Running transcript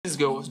This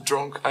girl was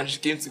drunk and she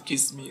came to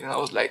kiss me, and I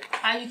was like...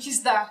 And you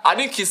kissed her? I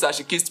didn't kiss her,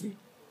 she kissed me.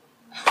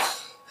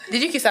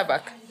 Did you kiss her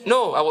back?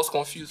 No, I was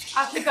confused.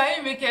 I think I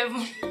didn't make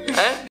heaven.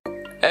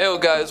 Hey yo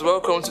guys,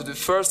 welcome to the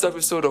first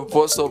episode of Up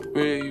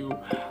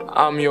OAU.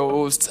 I'm your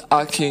host,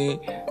 Akin,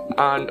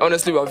 and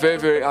honestly we're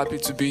very happy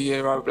to be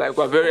here.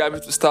 We're very happy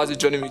to start the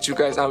journey with you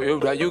guys, and we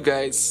hope that you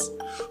guys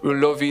will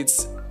love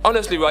it.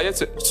 Honestly, we're here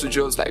to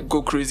just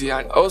go crazy,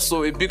 and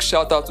also a big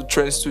shout out to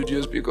Trend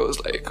Studios, because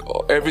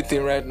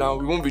everything right now,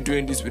 we won't be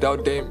doing this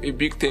without them. A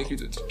big thank you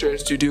to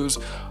Trend Studios,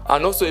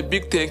 and also a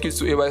big thank you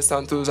to AY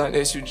Santos and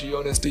SUG.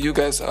 Honestly, you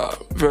guys are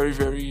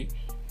very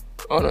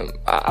I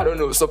don't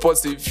know,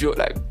 supportive.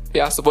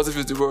 Supportive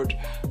is the word.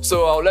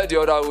 So I'll let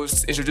the other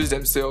hosts introduce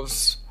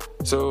themselves.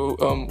 So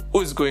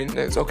who is going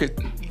next? Okay,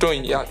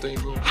 Toyin,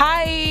 go.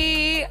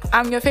 Hi,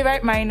 I'm your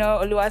favorite minor,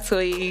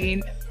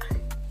 Oluwatoyin.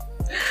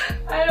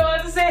 I don't know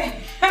what to say.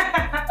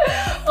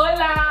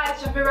 Hola,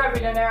 it's your favorite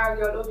millionaire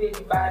girl, Obi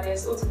the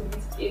baddest. Also,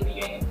 if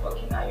you're in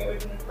fucking now, you're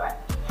already bad.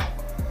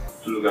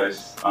 Hello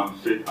guys, I'm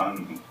Faith,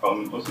 and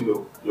I'm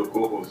also your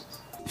co-host.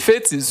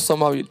 Faith is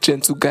somehow a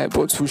gentle guy,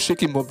 but we'll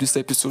shake him up this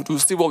episode. We'll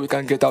see what we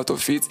can get out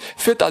of Faith.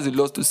 Faith has a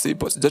lot to say,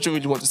 but he doesn't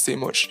really want to say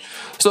much.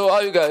 So how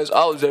you guys?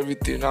 How's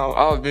everything now?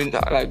 How have been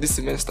this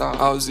semester?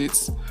 How's it?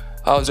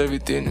 How's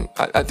everything?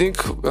 I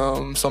think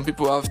some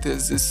people have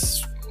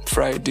this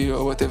Friday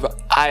or whatever.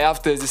 I have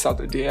Thursday,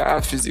 Saturday, I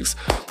have physics,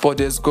 but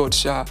there's God,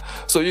 sha.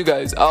 So you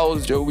guys,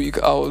 how's your week?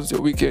 How's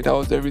your weekend?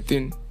 How's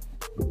everything?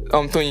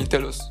 Tony,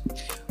 tell us.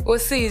 Well,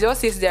 see,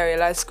 just yesterday I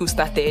realized school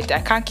started. I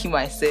can't keep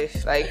myself.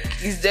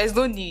 There's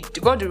no need.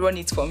 God will run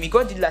it for me.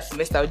 God did last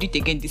semester, I'll do it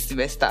again this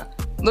semester.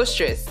 No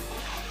stress.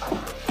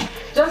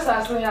 Just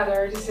as Tony had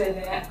already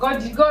said,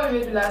 God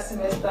will do last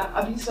semester.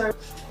 I'll be sorry.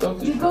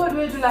 Okay. God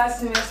will do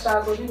last semester,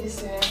 I'll do this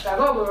semester.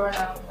 God will run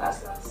out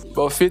last.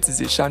 But Faith is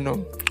a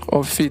channel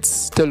of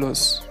Faith. Tell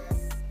us,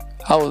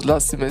 how was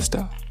last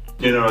semester?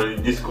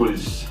 Generally, this school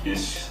is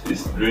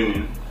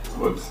draining,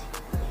 but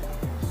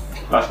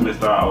last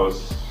semester I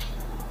was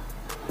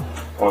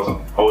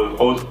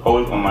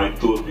always on my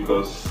toes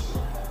because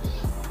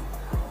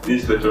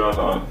these lecturers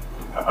are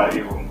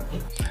evil.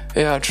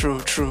 Yeah, true.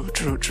 With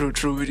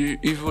the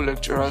evil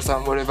lecturers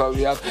and whatever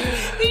we have.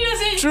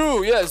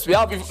 True, yes, we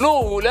have.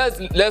 No,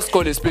 let's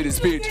call a spade a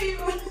spade.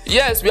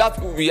 Yes, we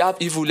have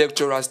evil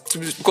lecturers.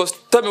 Because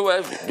tell me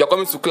where you're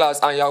coming to class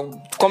and you're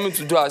coming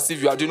to do as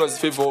if you are doing us a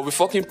favor. We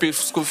fucking pay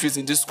school fees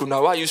in this school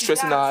now. Why are you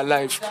stressing our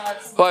life?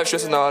 Why are you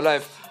stressing our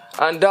life?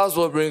 And that's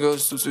what brings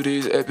us to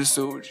today's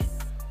episode.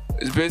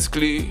 It's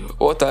basically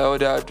what I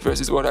ordered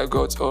versus what I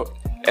got, or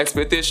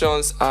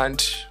expectations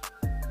and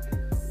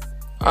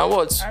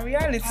what? And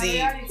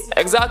reality.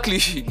 Exactly.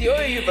 The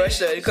OAU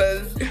version,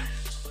 because...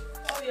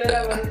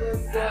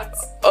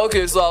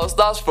 Okay, so I'll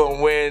start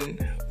from when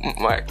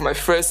my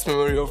first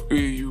memory of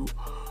OAU.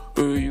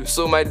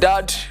 So my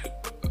dad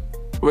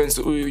went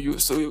to OAU,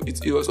 so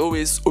it was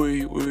always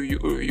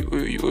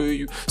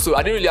OAU. So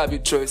I didn't really have a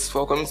choice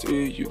for coming to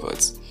OAU,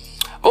 but...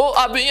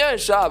 I've been hearing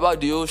about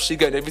the whole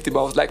sugar and everything,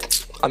 but I was like,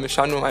 I'm a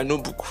Shano, I know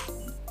book.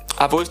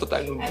 I've always thought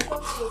I know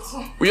book.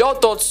 We all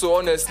thought so,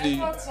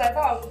 honestly.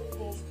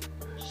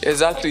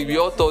 Exactly, we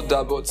all thought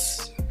that, but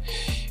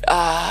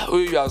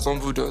OAU has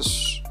humbled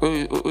us.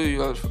 OAU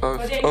has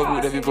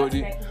humbled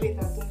everybody.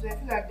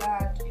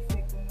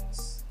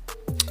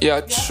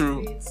 Yeah,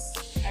 true.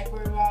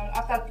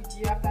 After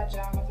PG, after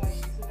JAM,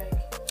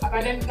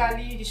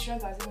 academically, the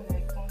strength has been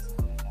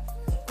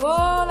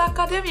well,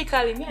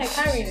 academically, me, I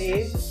can't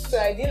relate. So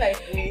I didn't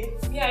wait.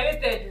 Yeah, I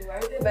waited.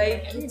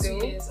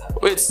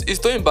 Wait, is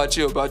Tony batch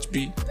A or batch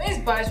B?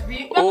 It's batch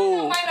B.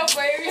 No,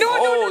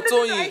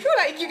 Tony. I feel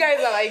like you guys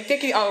are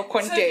taking our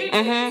content.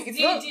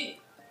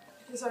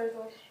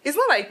 It's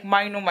not like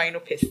minor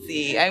per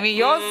se. I mean,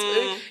 yours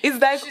it's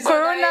like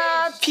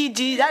Corona,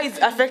 PG, that is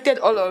affected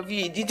all of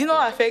you. Did you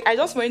not affect? I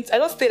just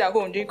stayed at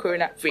home during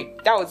Corona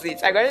break. That was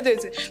it. I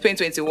graduated in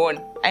 2021.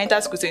 I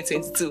entered school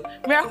 2022.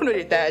 Miracle no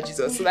retire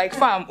Jesus. So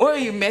fam,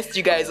 you messed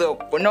you guys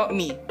up, but not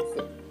me.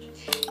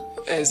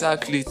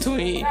 Exactly,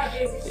 Tony.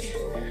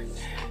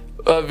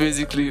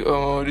 Basically,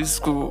 this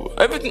school,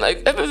 everything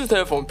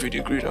started from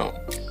pre-degree now.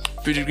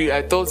 Pre-degree,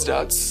 I thought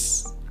that,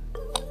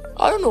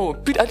 I don't know,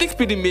 I think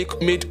PD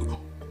made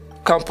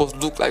campus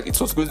look like it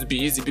was going to be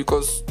easy,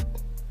 because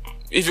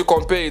if you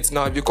compare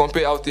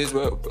how things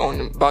were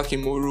back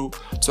in Moru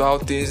to how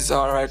things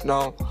are right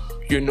now,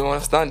 you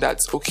understand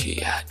that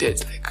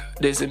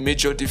there's a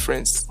major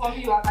difference. For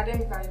me,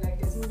 academically,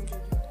 there's no major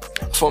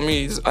difference. For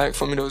me,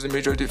 there was a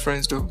major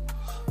difference though.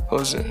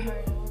 It's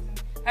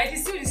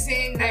still the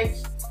same. I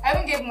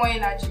haven't get more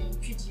energy in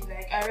PG.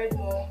 I read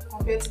more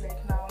compared to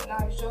now.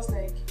 Now it's just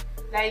like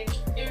a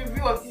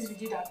review of things we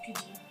did at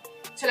PG.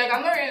 So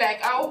I'm not really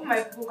I open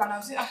my book and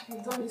I'm saying,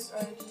 we've done this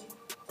already.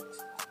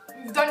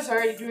 We've done this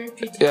already during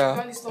PG. Yeah. We've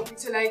done this topic.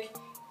 So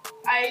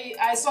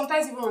I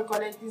sometimes even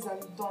recollect things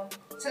that we've done.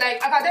 So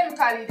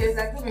academically, there's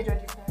no major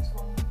difference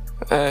for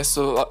me.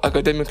 So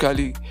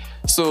academically,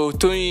 so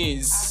Tony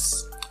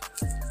is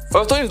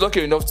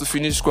lucky enough to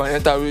finish school and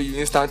enter OAU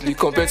instantly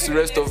compared to the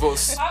rest of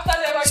us. After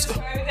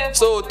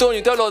So,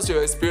 Tony, tell us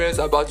your experience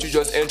about you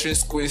just entering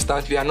school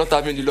instantly and not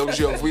having the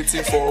luxury of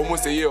waiting for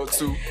almost a year or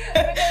two.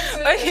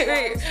 Okay,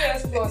 wait.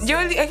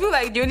 I feel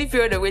like the only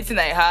period of waiting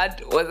I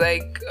had was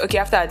like, okay,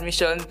 after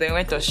admissions, then we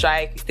went on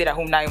strike, we stayed at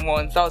home 9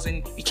 months. That was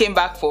when we came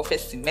back for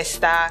first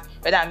semester,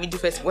 whether I middle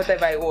first,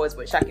 whatever it was,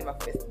 but I came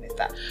back for first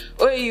semester.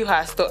 OAU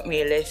has taught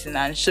me a lesson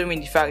and shown me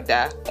the fact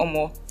that,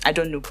 I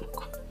don't know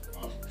book.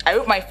 I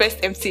wrote my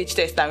first MCH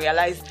test and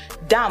realized,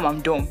 damn,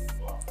 I'm dumb.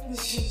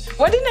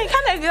 But then I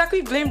can't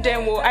exactly blame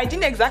them. Well, I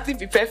didn't exactly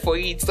prepare for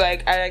it. So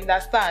like, I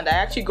understand. I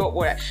actually got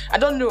what I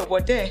don't know,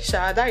 but then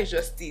that is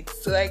just it.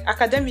 So like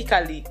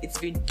academically, it's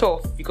been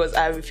tough because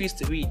I refused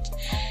to read.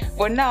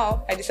 But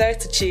now I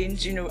decided to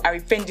change. I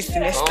repent this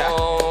semester.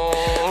 Oh.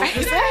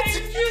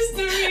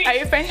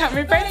 I'm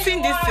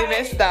repenting this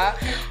semester.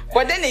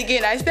 But then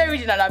again, I started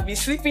reading and I've been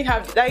sleeping. I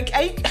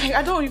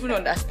don't even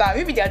understand.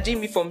 Maybe they are doing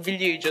me from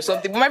village or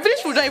something. But my village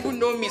people don't even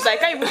know me, so I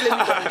can't even blame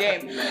it on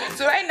them.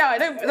 So right now, I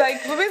don't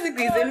like. But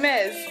basically, it's a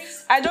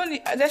mess. I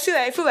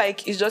feel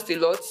like it's just a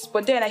lot.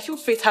 But then I feel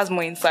Faith has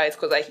more insights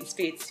because like it's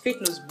Faith. Faith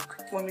knows book.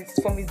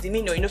 From his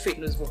demeanor, Faith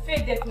knows book.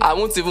 I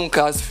won't even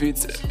cast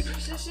Faith's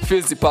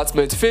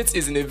department. Faith's department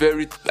is a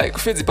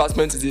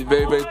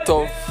very, very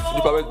tough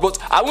department. But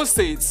I won't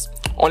say it.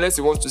 Unless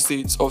you want to say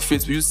it, or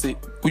Faith,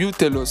 will you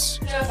tell us?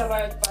 Tell us about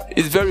your department.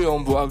 It's very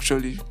humble,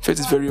 actually. Faith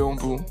is very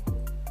humble.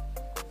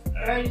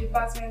 Very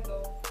department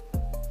of...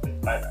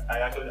 I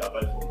actually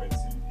applied for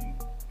medicine in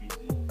PG,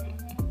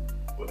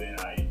 but then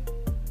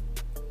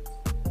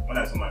when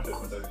I saw my first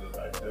contact results,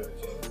 I decided to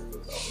change it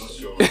because I was not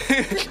sure.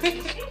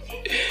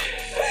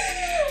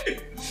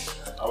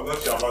 I was not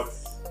sure about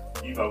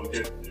if I would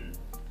get to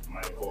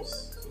my course.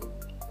 So,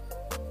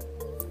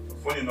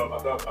 funny enough,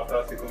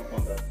 after second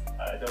contact,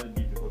 I actually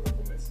gave the contact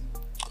for medicine.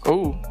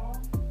 Oh.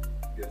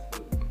 Yes, so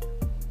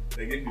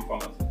they gave me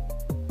pharmacy.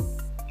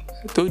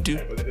 I told you. I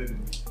collected it.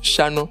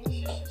 Shano.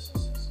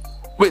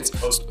 Wait,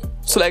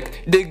 so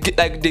like they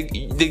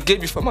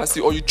gave you pharmacy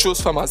or you chose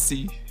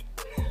pharmacy?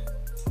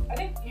 I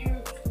think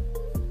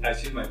I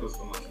changed my course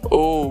pharmacy.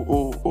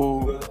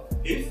 Oh.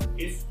 Because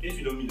if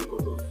you don't meet the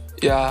cutoff,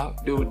 Yeah,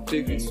 they would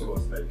take any it.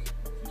 course like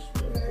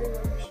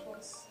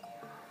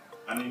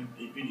and in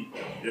PD,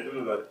 they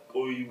told us that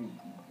OAU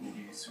will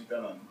be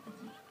sweeter than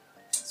PD.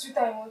 sweeter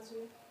I want to.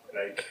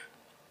 Like,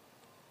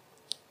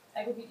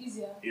 It could be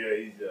easier. yeah,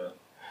 easier.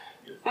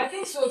 Yes. I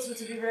think so too,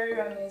 to be very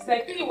honest.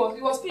 Like it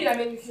was pretty that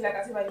made me feel like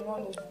as if I did not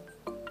know.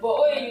 But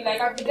OAU,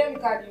 like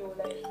academically,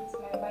 like it's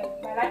my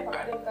life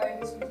academically in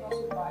this school is not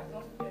so bad, it's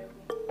not so terrible.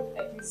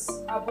 Like it's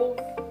above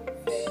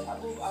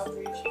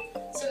average.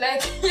 So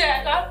like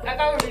yeah, I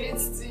can't relate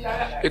to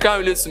you. You can't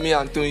relate to me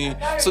and Tony.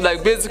 So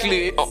like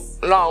basically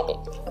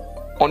now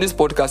on this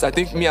podcast, I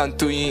think me and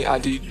Tony are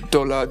the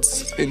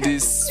dullards in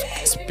this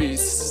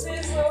space.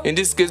 In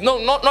this case, no,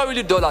 not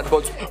really dullard,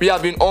 but we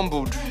have been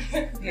humbled.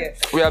 Yes.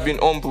 We have been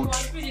humbled.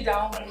 Pretty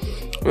down.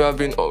 We have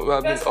been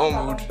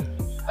humbled.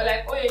 But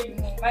like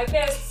my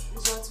test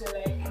results were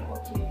like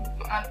okay,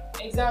 and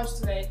exams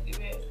to like they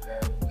were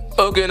very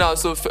okay. Okay, now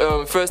so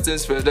first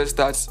things first, let's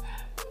start.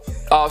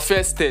 Our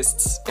first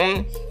tests.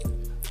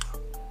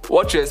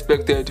 What you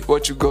expected,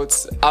 what you got,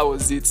 how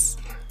was it?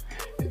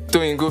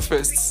 Tony, go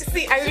first.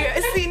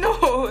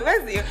 No.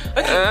 Let's see.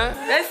 Okay,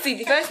 let's see.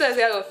 The first test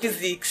of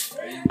physics.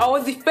 I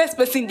was the first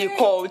person they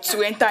called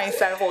to enter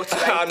inside hall to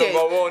write test.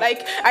 Number one.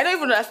 Like, I don't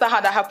even understand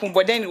how that happened,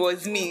 but then it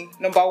was me.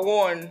 Number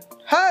one.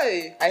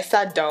 Hi. I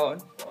sat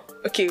down.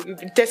 Okay,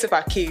 the test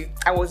paper came.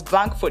 I was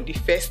blank for the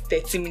first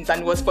 30 minutes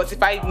and it was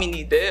 45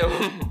 minutes.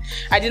 Damn.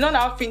 I did not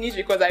now finish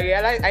because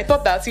I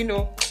thought that,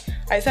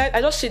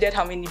 I just shaded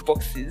how many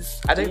boxes.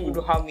 I don't even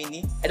know how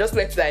many. I just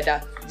left it like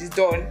that. It's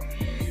done.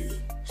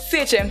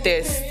 CHM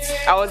test.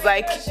 I was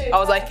like,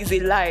 it's a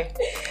lie.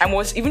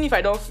 Even if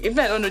I don't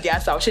know the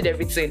answer, I'll shade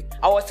everything.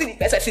 I will see the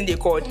first person they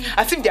called.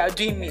 As if they are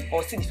doing me,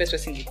 I'll see the first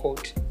person they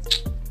called.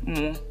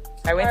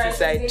 I went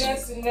inside.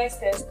 The next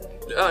test.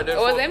 It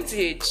was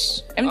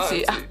MTH.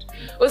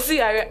 Oh, see,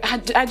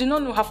 I do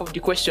not know half of the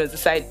questions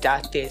inside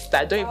that test.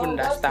 I don't even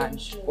understand.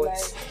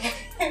 But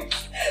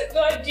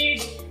God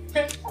did.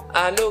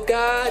 I know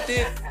God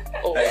did.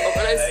 Oh,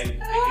 like, in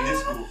this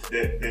school,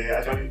 they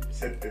actually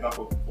set enough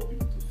for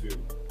people to fail.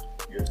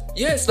 Yeah.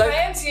 Yes, My like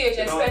MTH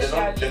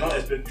especially. They don't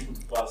expect people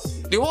to pass.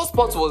 the worst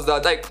part was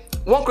that like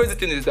one crazy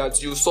thing is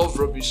that you solve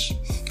rubbish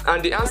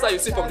and the answer you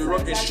see from the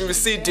rubbish you will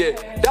see there.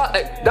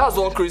 That's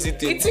one crazy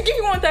thing. it's to give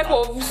you one type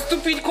of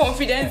stupid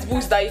confidence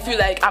boost that you feel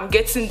like I'm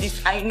getting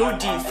this, I know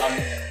this.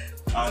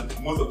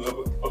 And most of the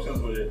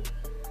options were there.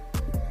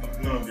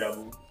 None of the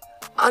above.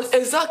 And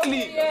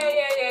exactly.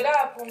 Yeah, that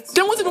happened.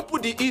 They won't even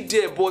put the E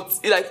there, but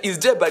it's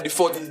there by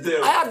default. It's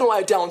there. I had no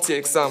idea until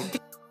exam.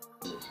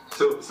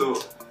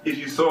 So if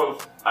you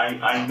solve,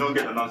 I don't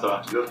get an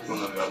answer, you just put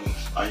on the album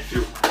and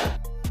you fail.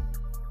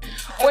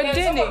 But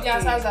then some of the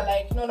answers are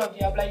like none of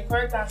you have like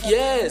correct answers.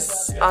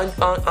 Yes, and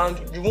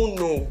you won't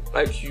know.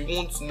 Like you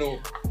won't know.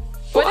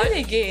 But then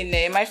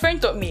again, my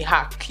friend taught me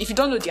hack. If you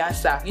don't know the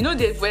answer,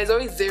 there's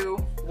always 0,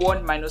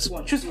 1,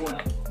 -1. Choose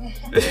one.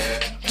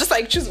 Just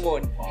like choose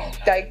one.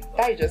 Like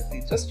that is just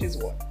it. Just choose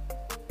one.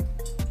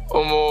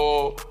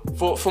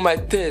 For my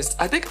test,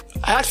 I think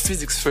I had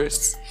physics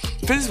first.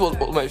 Physics was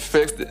my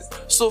first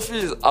test. So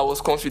physics, I was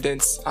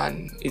confident,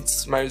 and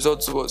my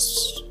result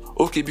was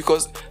okay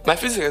because my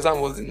physics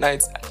exam was the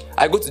night.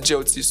 I go to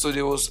JLT, so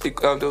there was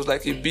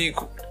like a big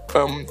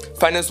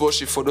finance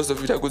worship for those of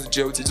you that go to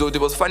JLT. So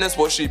there was finance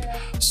worship.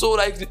 So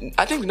like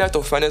I think the night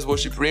of finance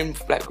worship, rain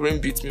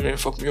beat me, rain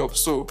fucked me up.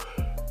 So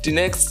the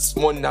next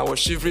morning I was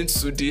shivering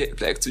to the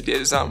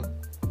exam.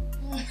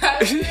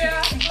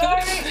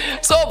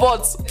 So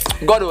but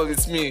God was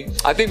with me.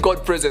 I think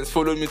God's presence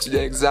followed me to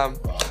the exam.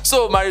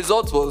 So my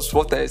result was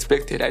what I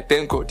expected. I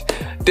thank God.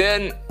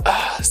 Then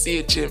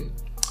CHM.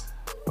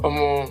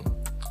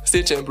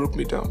 CHM broke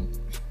me down.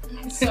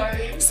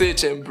 Sorry.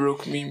 CHM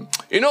broke me.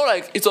 You know,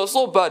 like it was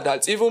so bad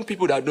that even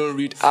people that don't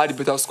read had a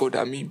better score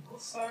than me.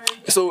 Sorry.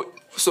 So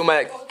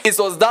it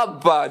was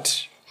that bad.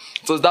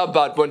 It was that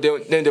bad, but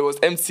then there was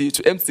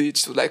MCH. MCH,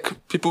 so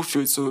like people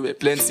feel so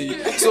plenty.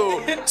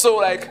 So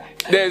like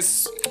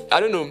there's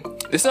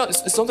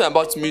there's something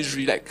about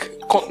misery like.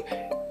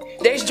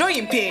 There's joy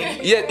in pain.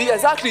 Yeah,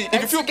 exactly.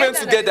 If you feel pain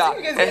together,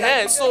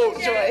 so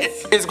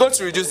it's going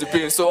to reduce the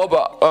pain. So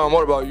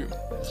what about you?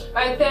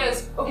 My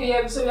test, okay,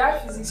 yeah, so we had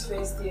physics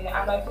first day,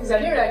 and my physics, I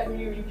didn't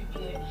really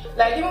prepare.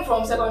 Like, even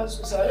from secondary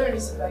school, so I don't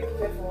really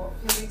prepare for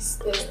physics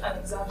tests and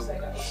exams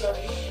like that,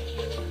 sorry.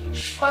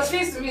 Because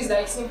physics to me is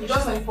like simple,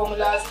 just on the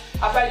formulas,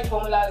 apply the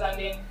formulas, and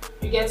then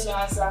you get your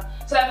answer.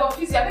 So, like, for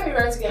physics, I think we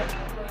read together.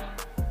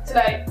 So,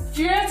 like,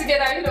 we read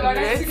together, I didn't know what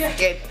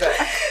together.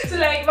 So,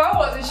 like, my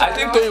was in I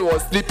think Tony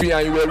was sleeping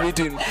and you were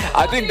reading.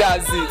 I think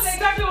that's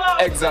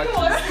it. Exactly.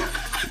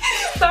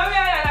 So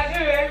I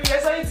didn't remember, we were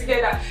studying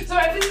together. So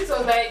my physics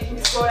was like in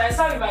the score. I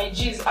started with my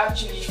G's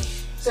actually.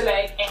 So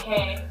like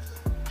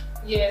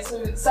yeah,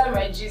 so we started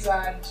my G's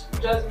and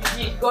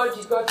we got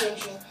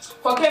chemistry.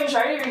 For chemistry,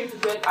 I really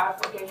prepared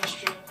hard for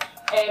chemistry.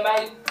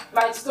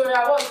 My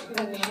tutorial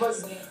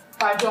was his name?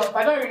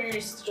 Pardon, really read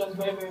tutors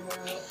very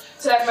well.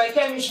 So like my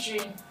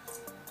chemistry,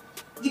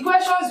 the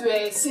questions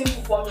were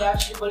simple for me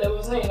actually, but there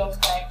was not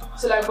enough time.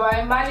 So like but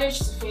I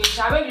managed to finish.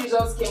 And when the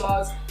results came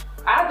out,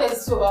 I had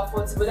 32 over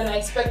 40, but then I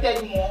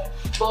expected more.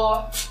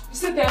 But you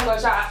still thank God,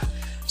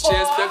 she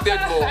expected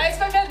more. I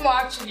expected more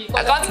actually.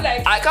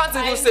 I can't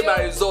even say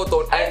my result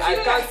on. I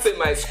can't say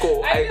my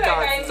score. I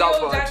can't.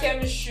 That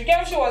chemistry.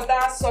 Chemistry was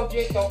that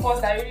subject of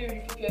course that I really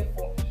prepared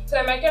for. So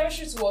like, my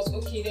chemistry was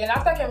okay. Then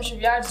after chemistry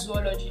we had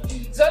zoology.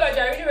 Zoology,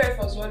 I really went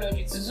for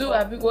zoology too.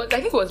 I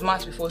think it was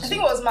maths before. I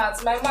think it was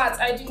maths. My maths,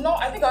 I did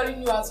not. I think I only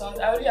knew how to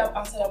answer.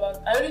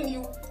 I only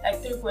knew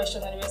like 3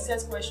 questions, and they were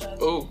set questions.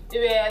 Oh. They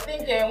were, I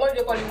think, what do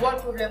they call it? Word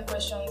problem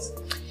questions.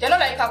 They're not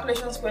like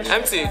calculations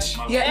questions.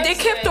 MTH. Yeah, they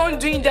kept on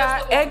doing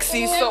that.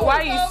 X's. So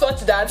why you thought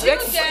that?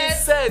 X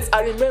says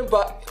I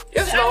remember.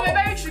 Yes, so I was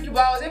very tricky,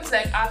 but I was able to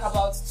like ask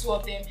about 2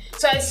 of them.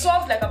 So I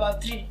solved like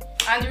about 3.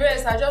 And the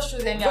rest, I just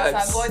chose any answer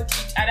I got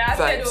it. And I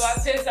said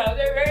over 10, so I was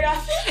very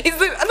happy.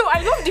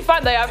 I love the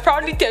fact that you're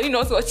proudly telling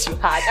us what you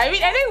had. I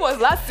mean, I know it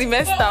was last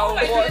semester. But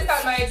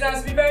my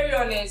exams, to be very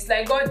honest,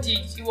 like God did.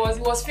 It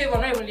was favor,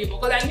 not even labor.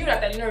 Because I knew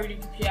that I did not really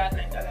prepare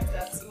like that.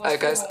 Like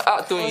guys,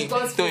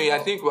 Tony, I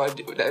think we're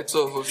like 2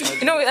 of us.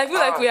 You know, I feel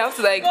like we have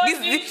to like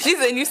this is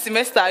a new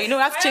semester. You know,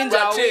 we have to change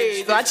our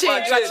ways. We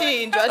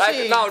change.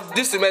 Like now,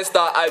 this semester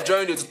I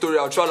joined the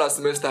tutorial. Throughout last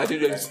semester I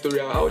did the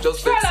tutorial. I was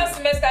just throughout last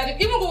semester, I did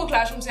even Google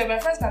Classroom. My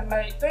friends can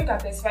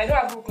testify. I don't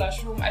have Google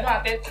Classroom. I don't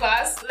attend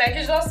class. Like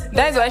it's just.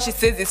 That is why she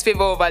says it's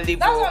favor over labor.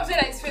 That's what I'm saying.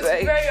 Like, it's favor. To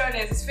be very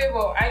honest, it's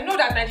favor. I know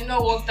that I did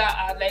not work that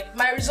hard. Like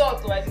my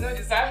result, though, I did not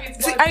deserve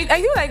it. See,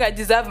 I feel like I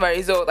deserve my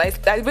result. I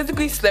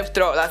basically slept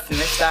throughout last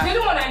semester. The only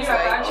one I knew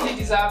I actually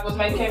deserved was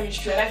my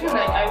chemistry, and I feel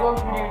like I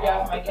worked really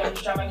hard for my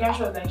chemistry. And my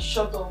chemistry was like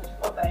short of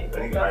what I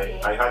think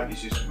I had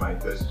issues with my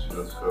test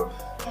results.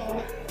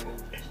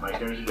 My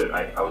chemistry that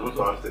I was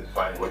also have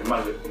 35, but the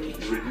man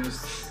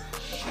reduced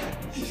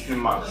 16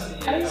 marks.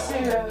 Are you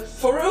serious?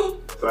 For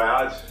real? So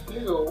I had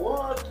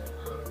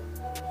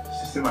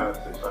 16 minus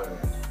 35.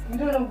 You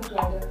don't know book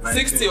like that.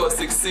 60 or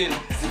 16?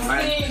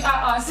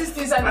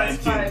 16 minus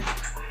 5.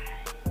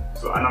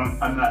 So I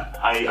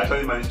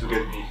actually managed to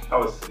get B. It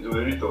was a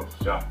bit tough,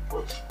 yeah.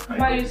 But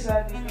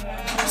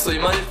so you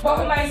managed. But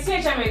for my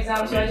CHM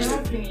exam, so I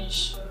didn't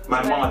finish.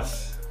 My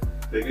maths,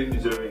 they gave me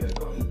German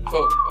exam.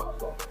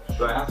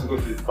 So I had to go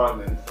to the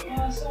department.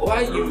 Yeah, so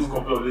why you? A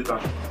couple of later.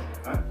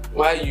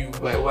 Why you?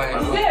 Why? Why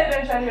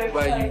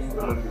you?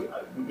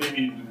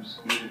 Maybe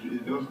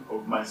because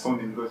of my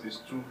son, because it's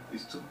too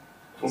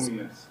 4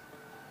 minutes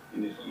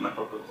in my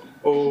faculty.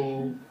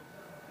 Oh.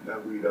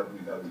 That way.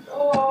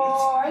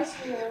 Oh, I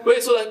see.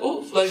 Wait, so like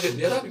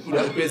the other people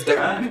that place that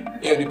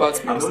in your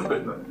department? I'm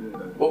not doing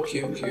that.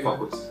 Okay.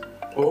 Faculty.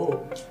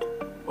 Oh.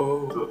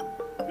 So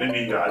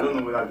maybe I don't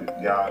know whether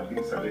they are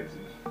being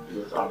selective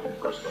because I'm in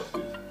cash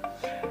basket.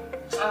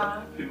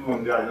 People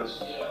from there are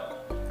just.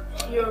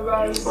 You're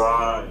right.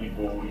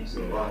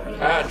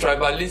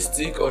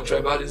 Tribalistic or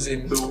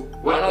tribalism. So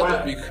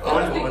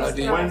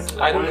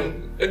I don't know.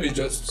 Maybe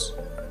just.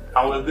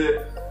 I was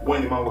there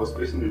when the man was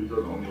placing the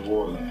result on the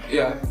wall.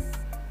 Yeah.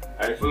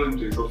 I followed him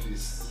to his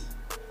office.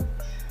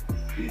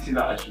 He see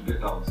that I should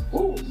get out.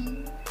 Oh.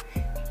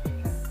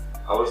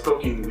 I was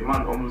talking, the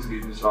man almost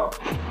gave me slap.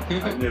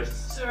 I left.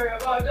 Sorry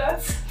about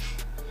that.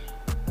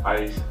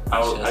 I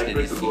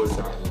prayed to God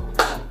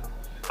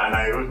and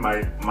I wrote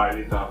my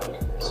letter.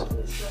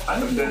 I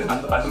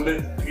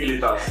submitted 3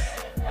 letters.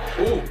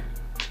 Oh.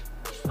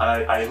 And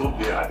I hope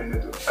they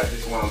attended to at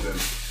least one of them.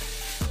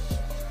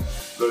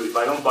 So if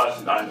I don't pass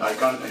it and I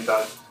can't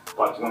enter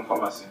part 1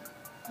 pharmacy,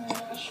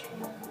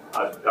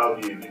 that'll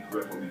be a big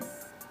problem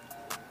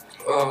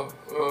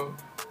for me.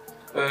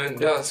 And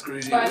that's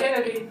crazy. But at the end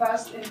of the day, he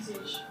passed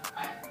MCH.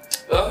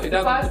 He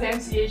Passed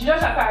MCH. You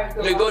just have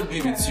to. May God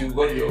be with you. God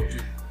will help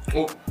you.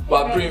 Oh,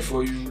 we're praying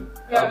for you.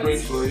 We're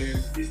praying for you.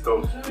 It's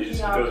tough.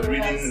 Because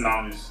reading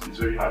now is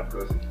very hard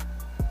because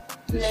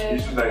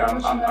it's just like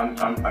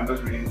I'm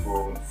just reading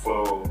for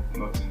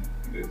nothing.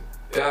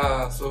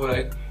 Yeah, so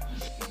like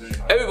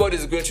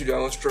everybody's going through their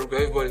own struggle.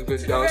 Everybody's going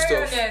through their own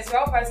stuff. Yes, we're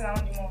all fighting our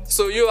own demons.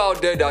 So you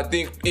out there that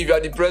think if you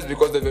are depressed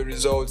because of the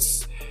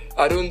results,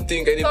 I don't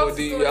think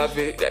anybody have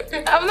it.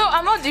 I'm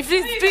not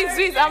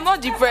please, I'm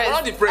not depressed. I'm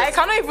not depressed. I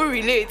cannot even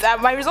relate.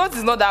 My result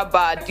is not that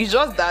bad. It's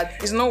just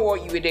that it's not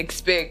what you would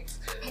expect,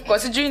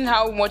 considering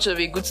how much of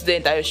a good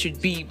student I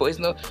should be. But it's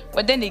not.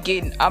 But then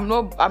again, I'm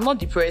not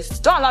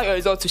depressed. Don't allow your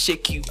result to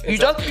shake you. You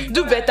Exactly. just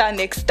do better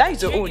next. That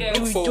is your own. Look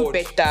Do forward.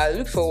 better.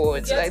 Look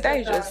forward. Like that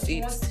is just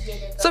it.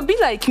 So be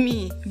like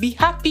me. Be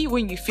happy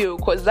when you fail,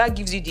 because that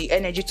gives you the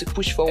energy to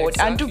push forward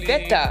and do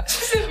Exactly.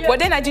 better. But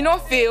then I did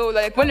not fail.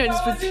 Like when you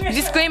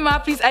disclaimer,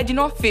 please. I did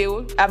not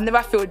fail. I've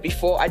never failed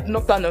before. I do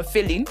not plan on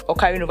failing or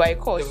carrying over a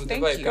course. There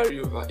was Thank never a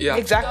you. carryover. Yeah.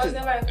 Exactly.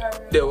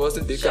 There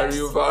wasn't a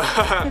carryover.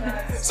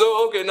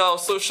 So okay, now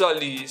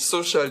socially.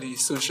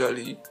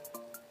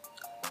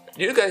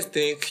 Do you guys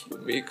think you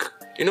make?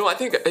 You know, I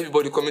think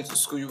everybody coming to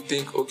school, you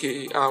think,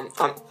 okay, I'm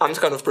this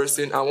kind of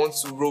person. I want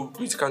to roll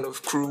with kind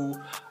of crew.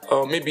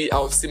 Maybe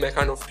I'll see my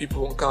kind of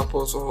people on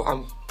campus, or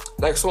I'm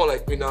like someone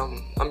like me now.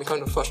 I'm a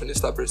kind of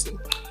fashionista person.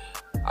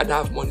 I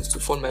don't have money to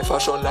fund my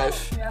fashion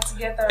life. We have to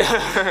get that.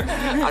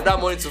 I don't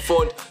have money to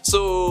fund.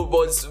 So,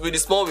 but with the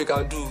small we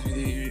can do,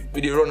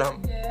 with the runner,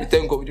 we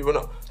thank God with the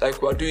runner,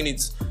 like we're doing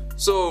it.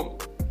 So,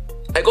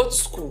 I got to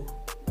school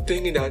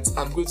thinking that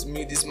I'm going to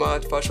meet these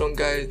mad fashion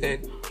guys.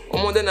 Then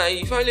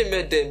I finally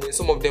met them, and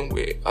some of them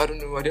were, I don't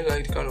know, I didn't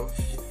like the kind of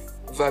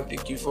vibe they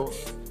give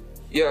off.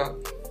 Yeah.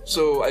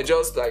 So I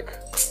just I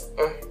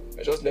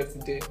just left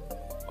it there.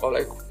 Or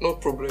like, no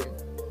problem.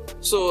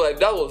 So like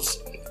that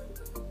was,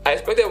 I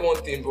expected one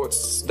thing, but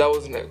that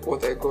wasn't like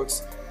what I got.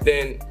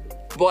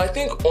 But I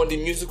think on the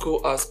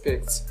musical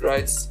aspect,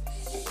 right,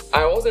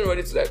 I wasn't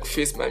ready to like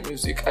face my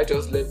music. I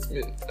just left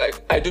me,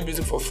 like I do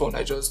music for fun.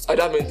 I don't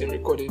have anything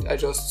recorded. I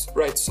just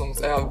write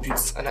songs. I have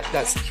beats, and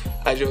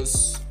I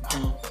just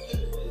do.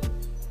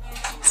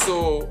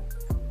 So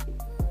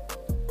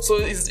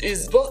it's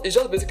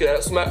just basically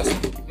like, so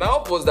my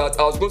hope was that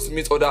I was going to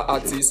meet other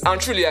artists,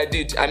 and truly I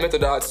did. I met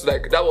other artists.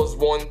 Like that was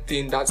one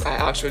thing that I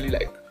actually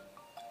like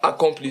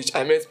accomplished.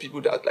 I met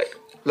people that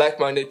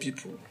like-minded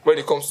people when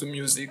it comes to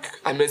music.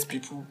 I met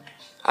people.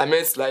 I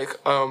met like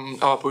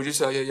our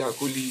producer here,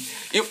 Yakuli.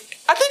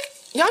 I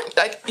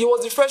think he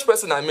was the first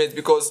person I met,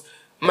 because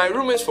my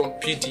roommate from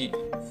PD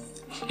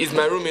is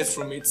my roommate's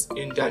roommate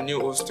in their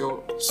new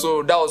hostel.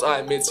 So that was how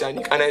I met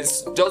Yannick. And I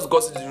just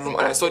got to the room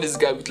and I saw this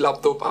guy with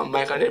laptop and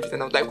mic and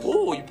everything. I was like,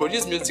 oh, you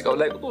produce music? I was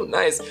like, oh,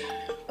 nice.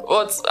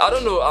 But I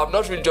don't know, I've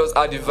not really just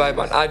had the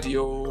vibe and had the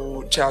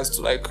whole chance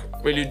to like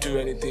really do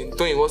anything.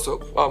 Tony, what's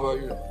up? How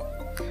about you?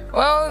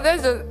 Well,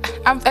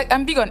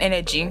 I'm big on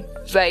energy.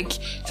 It's like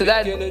so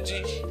that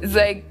Energy. it's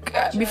like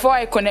before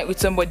I connect with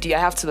somebody, I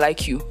have to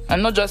like you,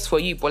 and not just for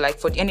you, but like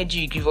for the energy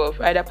you give off,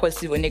 either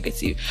positive or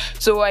negative.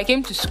 So I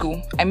came to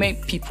school, I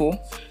met people,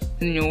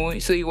 you know.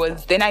 So it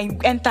was then I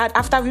entered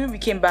after we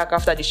came back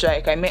after the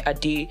strike. I met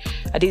Ade.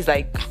 Ade's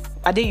like.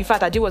 In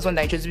fact, Ade was one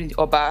that introduced me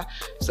to Oba.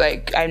 It's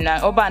like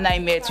Oba and I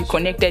met, we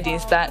connected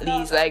instantly.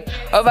 It's like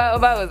Oba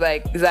was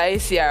like, is an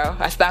ACR.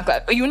 I stand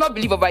like, you will not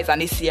believe Oba is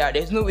an ACR.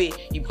 There's no way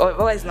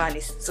Oba is not an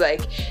ACR. It's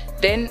like,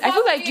 then I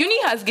feel like uni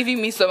has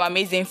given me some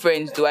amazing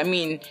friends though. I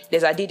mean,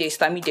 there's Ade, there's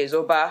Tami, there's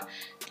Oba.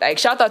 Like,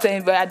 shout out to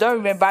anybody. I don't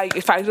remember.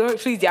 If I don't,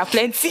 please, there are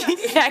plenty.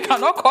 I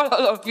cannot call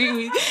all of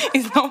you.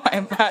 It's not my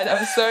bad.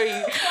 I'm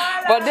sorry.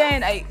 But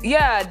then,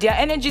 their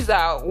energies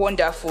are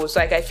wonderful. So,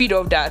 like, I feed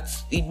off that.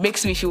 It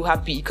makes me feel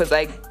happy because,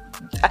 like,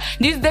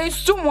 there's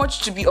so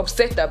much to be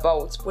upset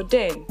about. But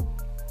then,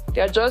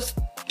 they're just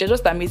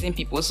amazing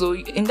people. So,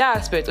 in that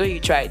aspect, you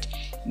tried.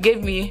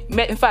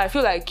 In fact, I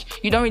feel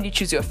like you don't really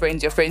choose your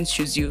friends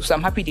choose you. So,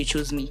 I'm happy they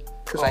chose me.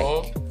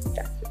 Because,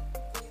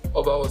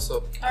 Oba, what's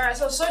up? Alright,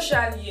 so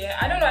socially,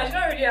 I don't know, I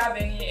didn't really have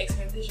any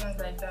expectations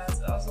like that.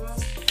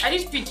 I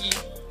did PD.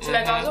 So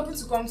like I was hoping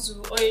to come to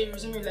OAU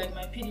resume with like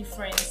my PD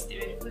friends. They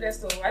were the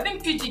coolest of. I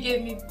think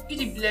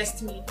PD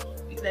blessed me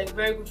with like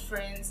very good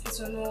friends. It's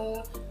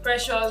no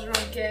pressures,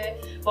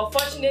 Ronke. But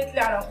fortunately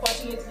and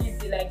unfortunately,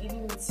 they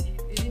didn't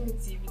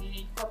meet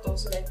really cut off.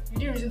 So like we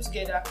didn't resume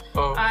together.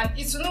 And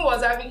Itunu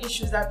was having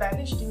issues that time. I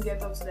think she didn't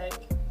get up to like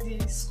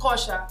the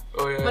scorcher.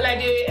 Oh yeah. But like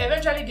they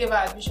eventually gave her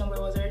admission, but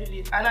it was already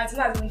late. And I think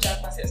that's even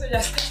Japan, so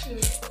just.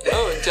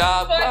 Oh,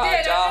 Japan. But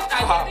then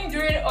I think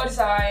during all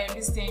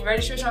this thing,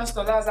 registration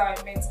stuff, that was how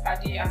I met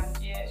Adi, and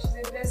yeah,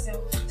 she's a blessing.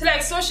 So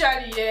like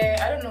socially,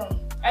 yeah, I don't know.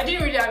 I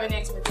didn't really have any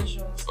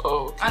expectations.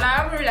 Oh. Okay. And I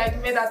haven't really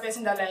like met that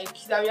person that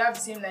we have the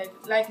same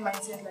like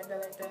mindset like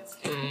that.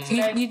 So,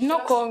 like, You did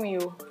not call me.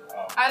 And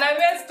I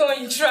met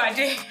Tony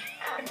Trade.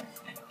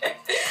 And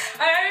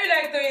I really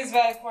like Tony's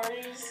vibe for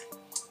real.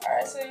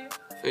 Alright, so you.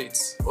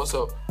 Faith, what's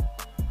up?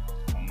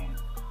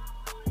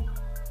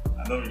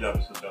 I don't really have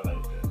a social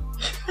life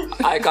there.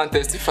 I can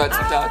testify to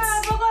that.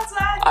 I forgot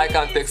to add I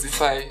can this.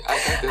 testify. I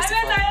can I met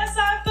testify. Aya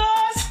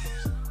Santos.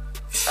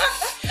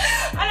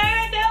 And I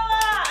met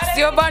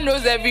Dewa. Sioba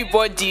knows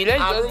everybody.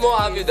 Let's And just rumor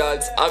have it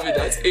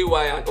that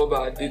AY and Oba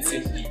are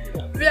dating.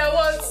 We are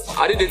what?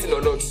 Are they dating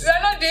or not? We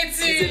are not dating.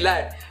 It's a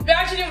lie. We're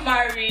actually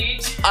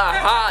married.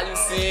 Aha, you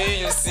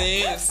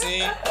see.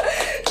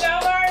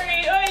 We're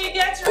married. Oh, you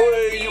get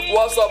ready. OAU,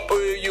 what's up,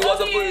 OAU?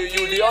 What's up,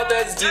 OAU? The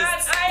hottest gist.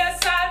 And Aya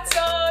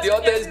Santos. The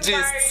hottest We're gist.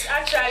 married,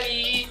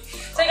 actually.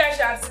 So you guys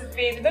should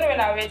anticipate. I don't know when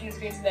our wedding is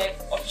going to like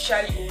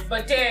officially hold.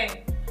 But then,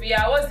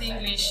 what's the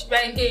English?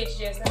 We're engaged,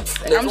 yes.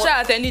 I'm sure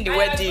attending the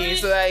wedding,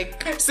 so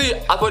like. See,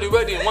 about the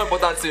wedding, one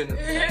important thing.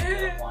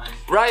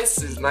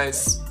 Rice is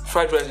nice.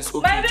 Fried rice is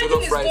okay. My wedding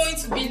Jollof is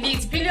rice. going to be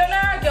lit.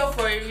 Billionaire girl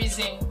for a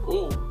reason.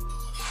 Oh,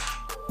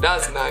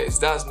 that's nice.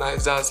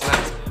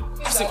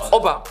 See,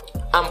 Oba,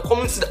 I'm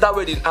coming to that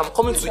wedding. I'm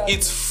coming to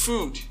eat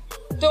food.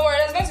 Don't worry,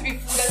 there's going to be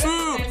food. There's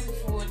going to be plenty of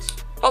food.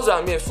 That's why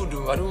I'm here. Food,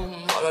 though. I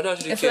don't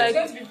actually It's care. like,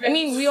 There's going to be I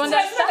mean, we So I think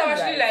understand. I'm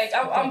actually Right?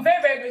 like, I'm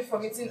very, very grateful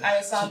for meeting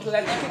Aya Santos.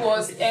 I think it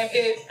was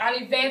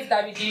an event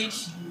that we did.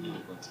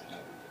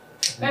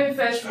 Let me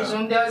first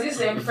resume. There was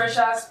this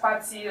freshers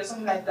party or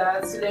something like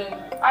that. So then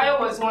Aya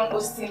was one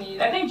hosting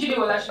it. I think Judy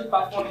was actually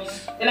performing.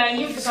 Then I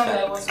knew the song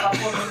that I was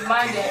performing,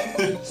 mind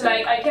them. So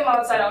like I came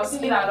outside, I was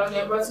singing along,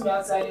 they brought me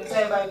outside and told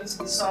everybody to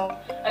the song.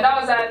 And that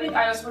was I think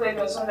Aya spotted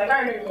the song. I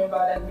can't really remember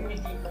that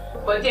vividly.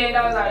 But then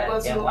that was how I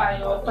got to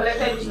Aya,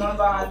 collected his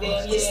number, and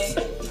then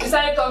yeah, we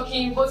started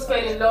talking, both fell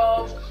in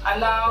love,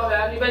 and now we're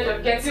on the verge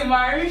of getting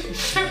married.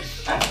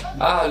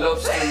 I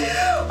love story. And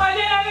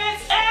then I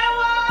met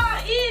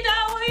Ewa,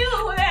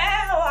 EW,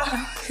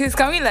 Ewa. He's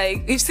coming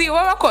like, if see,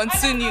 whatever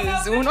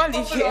continues, we will not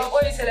leave here. All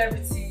the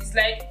celebrities,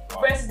 like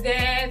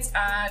President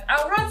and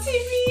Aura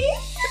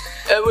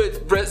TV.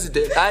 Wait,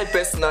 President. I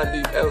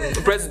personally,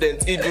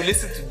 President, if you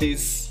listen to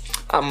this,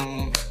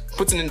 I'm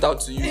putting it out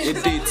to you. A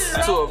date,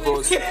 two of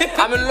us.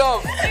 I'm in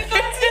love.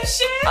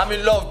 I'm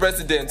in love,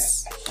 President.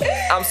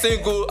 I'm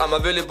single. I'm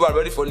available. I'm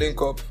ready for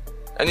link up.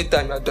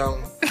 Anytime you're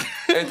down.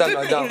 Anytime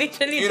you're down.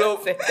 Literally You know,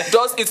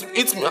 just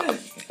it's me.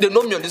 They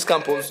know me on this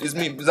campus. It's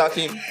me,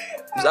 Zakin.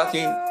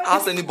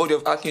 Ask anybody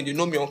of Akin. They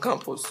know me on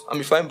campus. I'm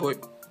a fine boy.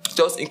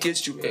 Just in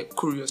case you were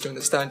curious, you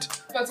understand.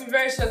 But to be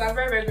very sure, I'm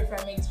very, very grateful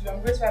I met these people.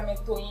 I'm grateful I met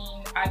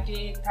Toyin,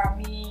 Ade,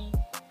 Tami,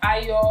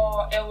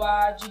 Ayo,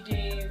 Ewa,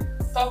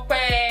 Jide, Tope,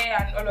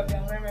 and all of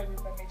them. I'm very, very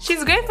grateful I met them.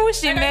 She's grateful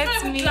she Like, met I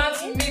don't me. even plan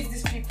to meet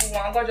these people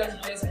and God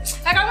just bless me.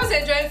 Like I was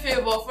enjoying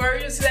favor for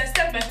real. So I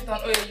stepped my foot on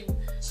OAU.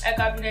 Like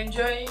I've been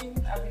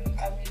enjoying, I've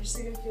been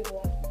receiving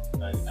favor.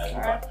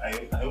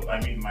 I hope I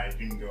meet my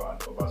dream girl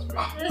at Oba's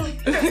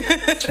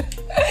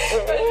wedding.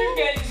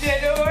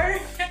 Don't worry.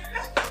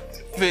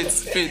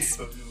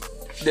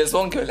 Faith. There's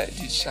one girl like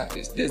this.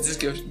 There's this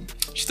girl.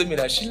 She told me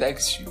that she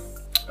likes you.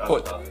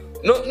 But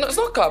no, it's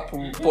not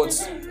couple.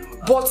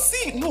 But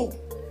see, no.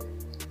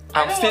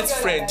 I'm Faith's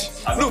friend.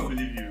 I don't Look,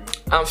 believe you.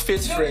 I'm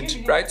Faith's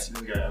friend, right? This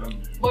guy, I don't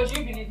believe you. But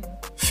you believe me?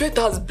 Faith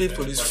has babe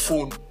on his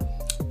phone.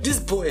 This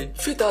boy,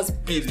 Faith has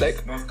babe.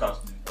 Like, Don't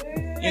cast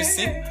me. you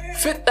see,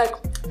 Faith, like,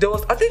 there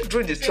was, I think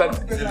during the track,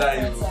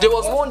 there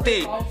was one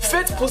day,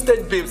 Faith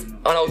posted babes,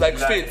 and I was like,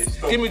 Faith,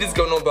 give me this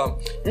girl number.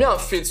 Me and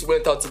Faith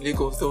went out to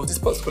Lagos. There was this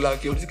particular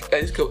girl.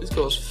 This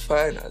girl was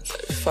fine, and like,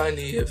 fine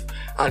AF.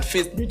 And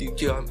Faith knew the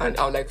girl, and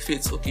I was like,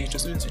 Faith, okay,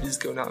 just me to this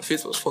girl now.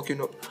 Faith was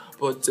fucking up,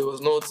 but there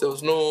was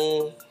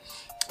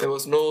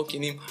no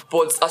kidding.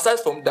 But aside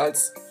from that,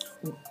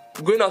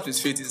 going out with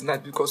Faith is nice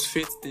because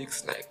Faith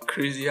takes like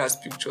crazy ass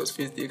pictures.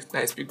 Faith takes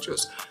nice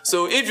pictures.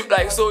 So if you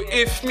like,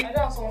 if me. I don't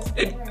have someone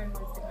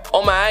to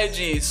On my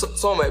IG,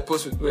 some of my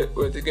posts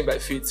were taken by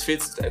Faith.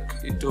 Faith is like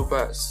a dope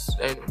ass,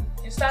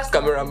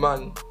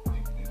 cameraman.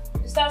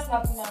 You start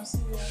snapping, I'm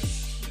serious.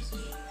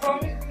 From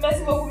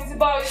messing up with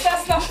about you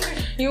start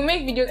snapping. You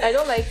make videos. I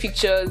don't like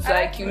pictures.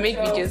 Like you make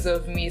videos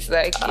of me. It's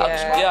like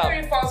yeah. Yeah. I'm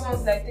very fast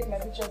ones like take my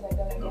pictures like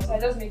that, so I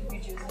just make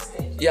videos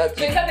instead. Yeah,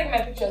 So you can't take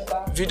my pictures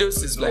back.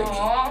 videos is like.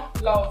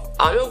 Aww, love.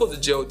 I don't go to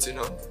JLT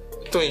now.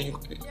 Tony,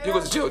 you go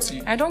to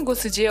JLT. I don't go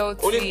to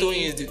JLT. Only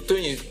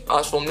Tony is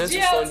as from next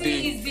GLT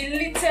Sunday. is the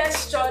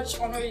latest church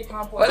on OAU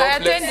campus. Well, I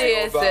God bless attend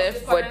you, the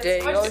ASF, but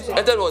you also.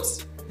 I tell you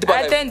what.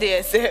 I attend the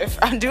ASF.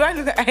 And do I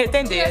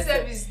attend the ASF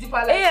ASF? is deeper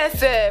like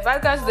ASF,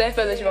 African Student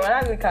Fellowship, but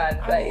I can't.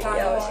 Like,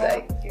 I was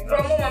like,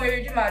 from home I'm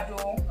reading my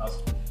door.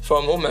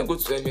 From home I go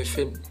to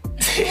MFM.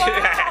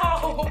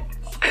 Wow.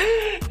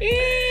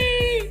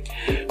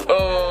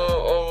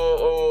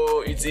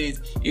 Oh, it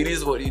is. it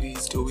is what it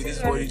is, though. It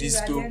is what it is,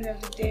 At the though. end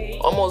of the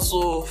day. I'm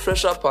also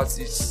fresher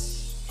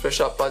parties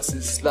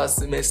last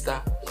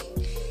semester.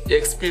 Your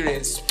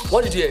experience.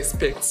 What did you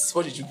expect?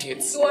 What did you get?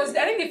 It was,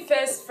 I think, the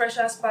first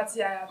freshers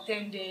party I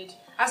attended.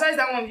 Aside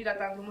that one with that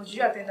time, did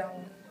you attend that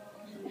one?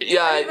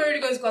 Yeah, I'm not really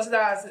going to consider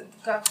as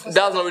that's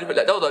not really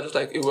that was just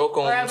like a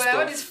welcome alright, but like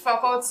all stuff. this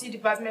faculty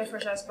department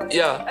freshers party.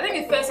 Yeah. I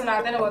think the first one I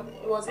attended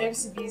was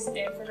MCB's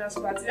freshers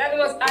party. And it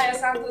was I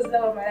Santos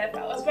that was my life.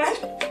 I was fine.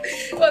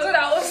 It was what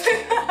I was.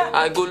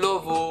 I go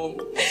love oh.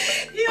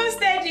 He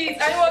hosted it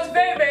and it was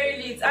very,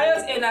 very lit. I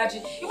just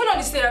energy. Even on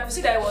the stage, I could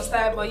see that it was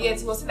tired, but yet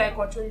it was still like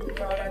controlling the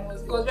crowd and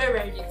it was very,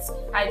 very lit.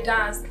 I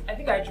danced. I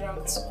think I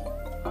drank too.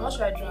 I'm not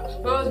sure I drank,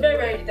 but it was very,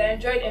 very lit. I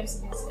enjoyed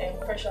MCB's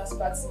freshers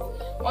party.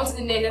 On to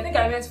the next, I think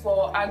I went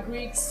for a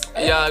Greeks.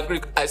 Yeah,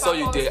 Greek. I saw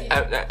you there.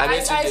 I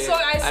met you there.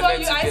 I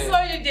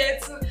saw you there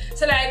too.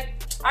 So like,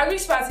 a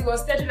Greeks party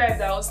was steady life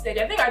that was steady.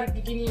 I think at the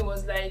beginning it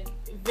was like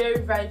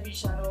very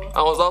vibey and all.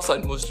 I was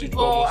outside mostly.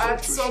 But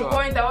at some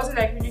point I wasn't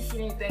like really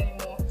feeling it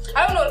anymore.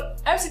 I don't know.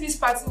 MCB's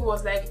party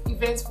was like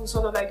eventful,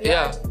 sort of like they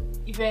had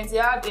events, they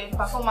had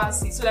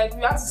performances. So like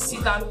we had to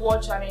sit and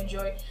watch and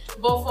enjoy.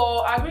 But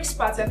for a Greeks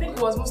party, I think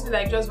it was mostly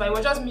like just vibe. It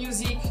was just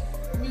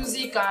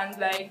music and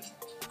like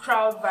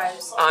crowd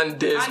vibes. And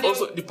there's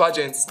also the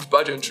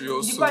pageantry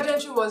also. The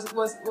pageantry was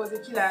a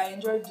killer. I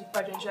enjoyed the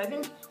pageantry. I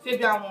think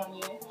Fabian won,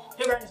 yeah.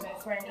 Fabian is my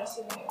friend, just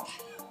so you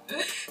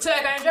know. So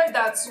like I enjoyed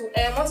that too.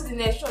 Onto the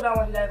next show, that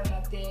one did I even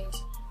attend?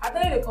 I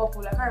attended a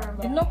couple, I can't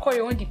remember. Did not call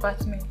your own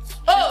department.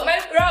 Oh, my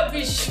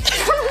rubbish.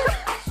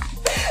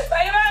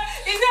 But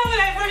is that what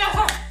I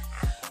forgot?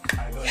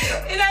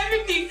 It's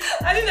everything.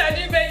 I think I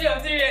did birthday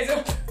of 3 years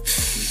old.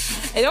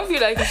 I don't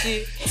feel like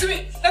she. To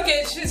me,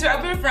 okay, she's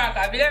very frank.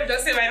 Let me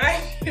just say my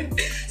mind.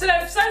 So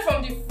like, aside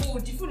from the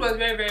food was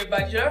very, very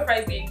bad. The jollof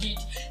rice they did.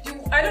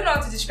 I don't know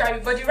how to describe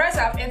it, but the rice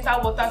have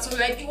entered water, so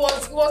like it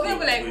was not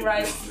even like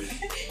rice.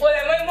 Well,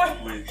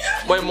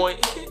 like Moi.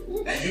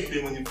 Did you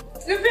pay money?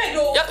 We paid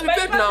though. Yeah, we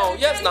paid now.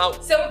 Yes, now.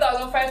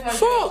 7,500.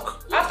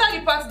 Fuck. After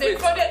the party, they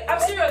funded. I'm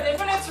serious. They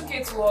funded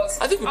 2K to us.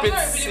 I think we paid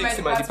 6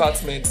 in my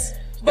department.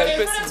 But Yeah, they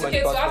we paid 6 in my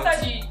funded 2K. So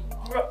after department.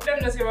 let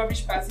me not say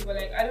rubbish party, but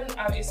like I don't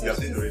have a You source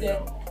have to do it there.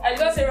 now. I did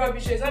not say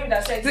rubbish. It's not me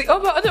that said. See,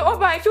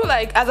 Oba, I feel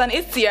like as an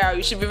 8th year,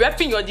 you should be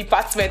repping your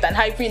department and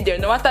hyping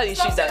them, no matter the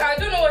shit that. I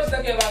don't know what you're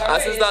talking about.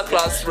 Assistant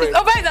class rep.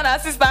 Oba is an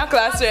assistant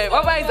class rep.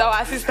 Oba is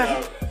our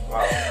assistant.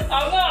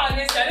 I'm not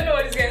honest. I don't know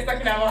what this guy is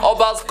talking about.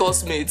 Oba's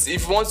cosmates.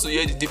 If you want to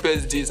hear the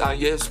deepest days and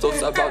hear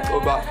stuff about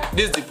Oba,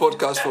 this is the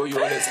podcast for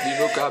you, honestly.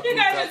 No cap. You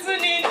No guys cap. should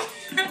tune in.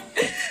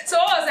 So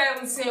what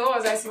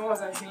was I saying?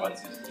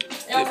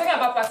 Yeah, I was talking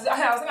about parties. I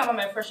was talking about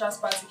my freshers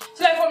party.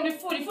 So like from the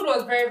food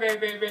was very, very,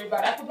 very, very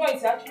bad. I could not eat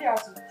it. I actually had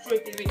to throw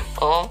it away.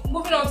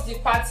 Moving on to the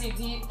party,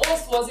 the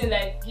host wasn't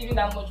like giving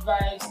that much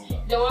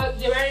vibes. They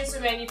weren't so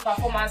many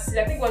performances.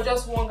 I think it was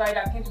just one guy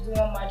that came to do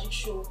one magic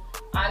show,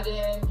 and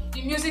then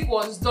the music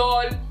was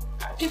dull.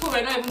 People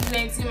were not even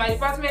playing. In my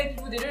department,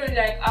 people they don't really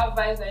like have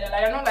vibes like that.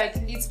 Like they're not like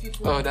lit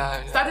people. Oh,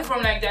 that. Starting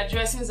from like their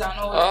dressings and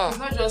all. Like, it's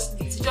not just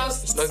lit.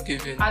 It's not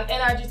giving. an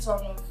energy turn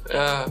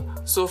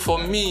off. So for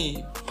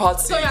me,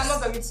 party. Sorry, I'm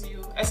not talking to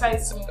you.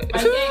 Aside to me.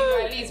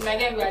 My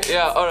gang,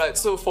 Yeah, alright.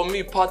 So for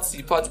me,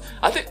 party.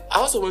 I think I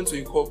also went to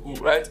a couple,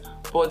 right?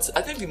 But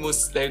I think the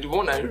most, like the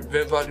one I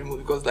remember the most,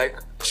 because like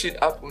shit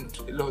happened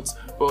a lot,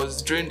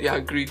 was during the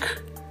Greek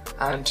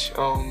and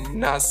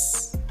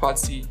NAS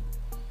party.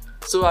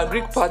 So a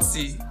Greek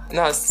party,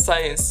 NAS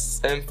science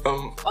and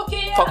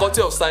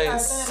Faculty of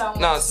Science,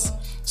 NAS.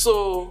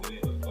 So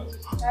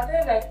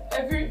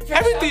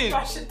everything.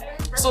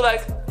 So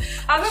like.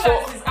 I know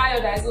that it's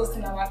Ayo that is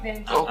hosting our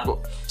thing. Okay.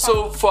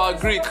 So for a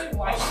Greek,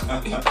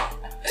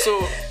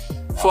 so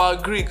for a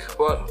Greek,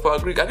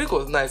 I think it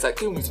was nice. I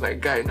came with my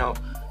guy now.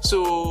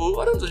 So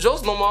I don't know,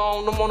 just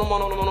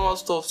normal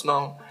stuff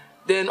now.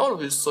 Then all of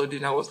a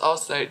sudden I was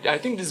outside. I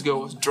think this girl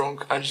was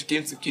drunk and she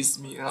came to kiss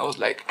me, and I was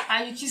like,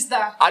 and you kissed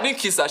her? I didn't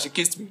kiss her. She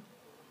kissed me.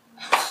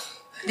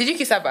 Did you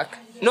kiss her back?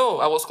 No,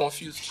 I was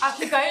confused.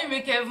 Actually, can you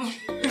make heaven?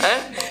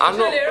 I'm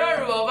not.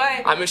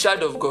 I'm a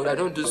child of God. I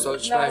don't do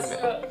such. My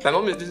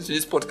mom is listening to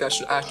this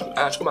podcast. I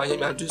should come and hear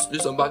me and do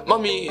some back.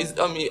 Mommy,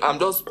 I'm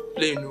just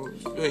playing.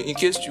 In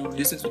case you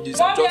listen to this,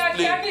 I'm just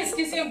playing. Mommy, is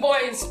kissing boy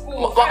in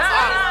school.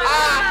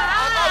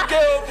 I'm not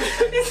gay.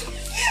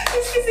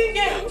 He's kissing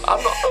gay.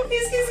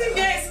 He's kissing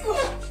gay in school.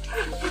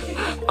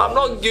 I'm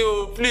not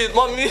gay. Please,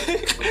 mommy.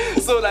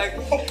 So.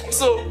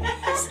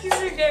 He's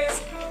kissing gay in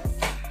school.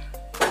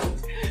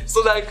 So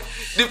like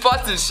the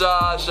party So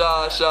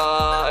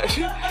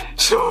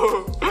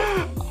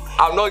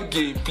I'm not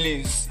gay,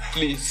 please. I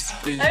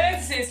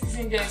didn't say it's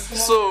kissing gay.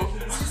 So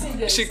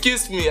she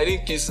kissed me, I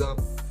didn't kiss her.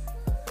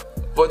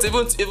 But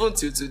even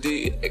till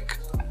today, like,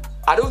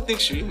 I don't think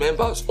she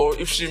remembers, or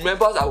if she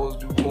remembers, I was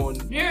the one.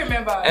 Do you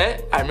remember? I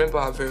remember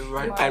her very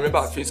well. I remember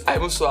her face. I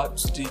even saw her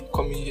today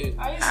coming here.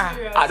 Are you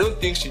serious? I don't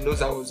think she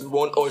knows I was the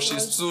one, or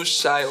she's too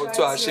shy or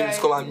too ashamed to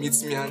come and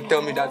meet me and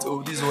tell me that,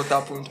 oh, this is what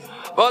happened.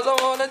 But I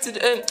wanted to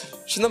the end.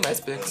 She's not my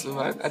spec, so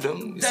I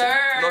don't.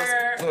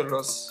 It's no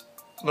loss.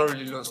 Not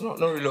really lost. Not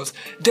really lost.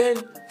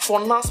 Then for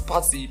NAS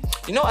party,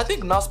 I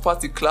think NAS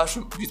party clashed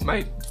with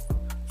my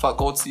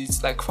faculty.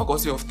 It's like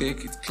faculty of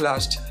tech. It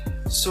clashed.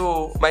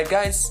 So my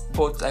guys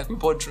we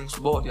bought drinks,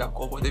 we bought the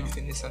alcohol, bought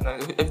everything inside.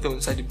 Everything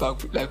was inside the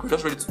bag. Like we're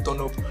just ready to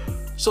turn up.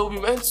 So we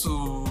went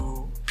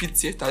to Pit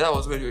Theater. That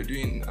was where we were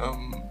doing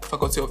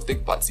faculty of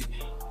tech party.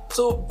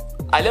 So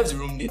I left the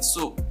room late.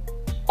 So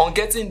on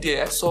getting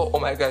there, I saw all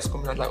my guys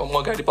coming out like, oh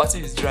my god, the party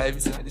is dry,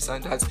 everything like this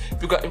and that.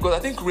 Because I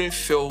think rain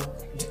fell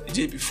the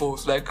day before.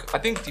 So like I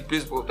think the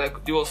place was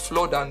like there was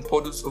flood and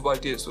puddles over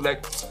there. So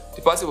like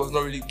the party was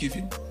not really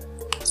giving.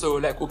 So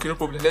like okay, no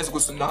problem, let's go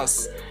to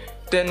NAS.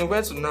 Then we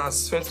went to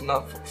NAS for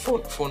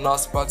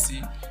NAS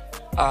party,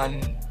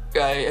 and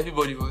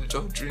everybody was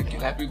just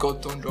drinking, like we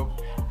got turned up.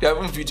 There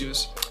were even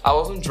videos. I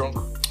wasn't drunk,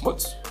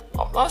 but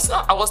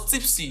I was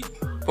tipsy.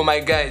 But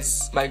my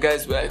guys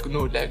were like,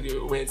 no, like they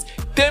went.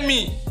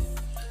 Temi,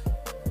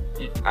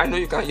 I know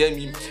you can hear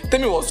me.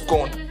 Temi was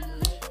gone.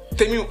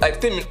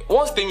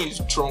 Once Temi is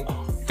drunk,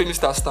 Temi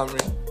starts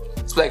stammering.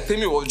 So like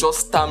Temi was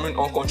just stammering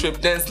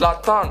uncontrollably. Then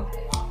Zlatan,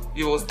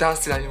 he was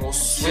dancing and he was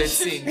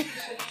sweating.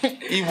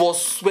 He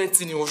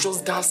was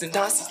just dancing,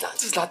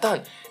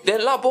 Zlatan.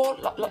 Then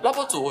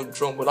Labo too was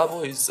drunk, but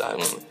Labo is,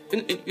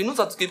 he knows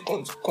how to keep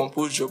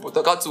composure, but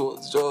Takato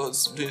was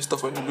just doing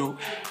stuff on the low.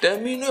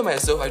 Then me,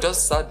 myself, I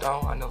just sat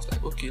down and I was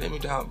like, okay, let me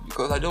down,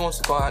 because I don't want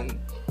to go and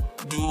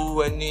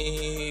do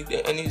any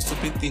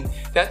stupid thing.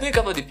 Then I think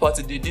after the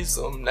party, they did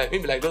some, like,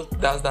 maybe like,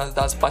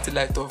 that's party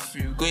light off.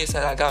 You go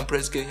inside and go and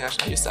press get yash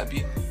and you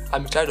sabi.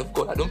 I'm a child of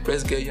God. I don't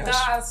press get yash.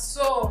 That's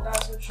so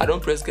true. I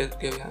don't press get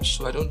yash,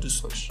 so I don't do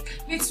such.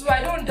 Me too.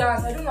 I don't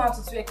dance. I don't know how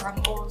to twerk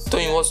and all. Tell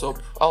you what's up.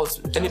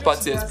 Any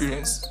party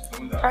experience?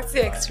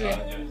 Party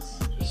experience.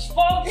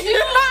 Fuck you!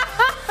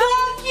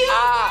 Fuck you!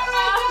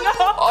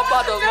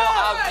 Oba does not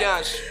have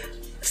yash.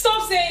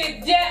 Stop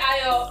saying it.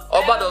 Yeah,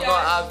 Oba does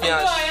not have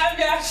yash. No, I have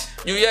yash.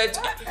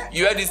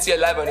 You heard this here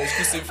live and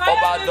exclusive.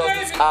 Oba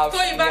doesn't have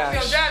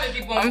yash.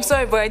 I'm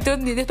sorry, but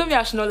they told me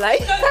I should not lie.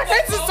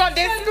 This is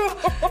Sunday school.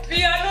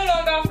 We are no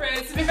longer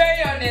friends. To be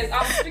very honest,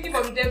 I'm speaking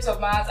from the depths of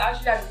my heart.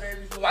 Actually, I have a very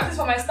big bum. At least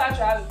for my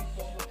stature, I have a big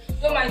bum.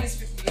 Don't mind these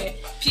people here.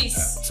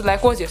 Peace. So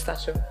like, what's your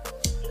stature?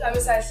 I'm a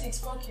size 6.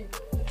 Fuck you.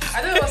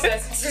 I don't know what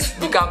size 6 is.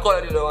 You can call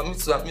it, I'm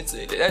me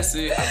too. Let's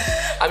see.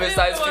 I'm a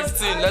size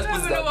 15. Let's put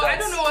it like that. I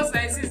don't know what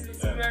size 6 is,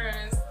 to be very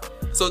honest.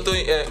 So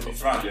doing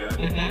Frank, yeah.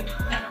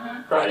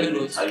 I did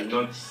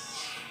not.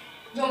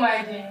 Don't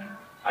mind him.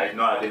 I did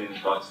not attend any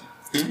party.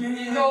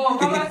 No,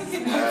 come back.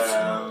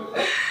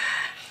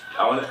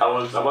 I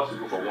was about to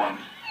go for one.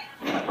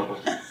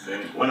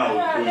 Then when I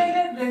was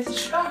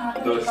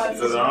going,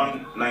 it was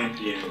around 9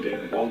 p.m.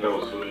 Then one guy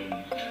was following me.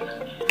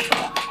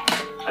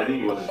 I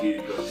think it was a gay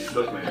because he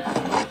touched my phone.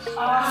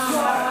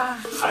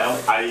 I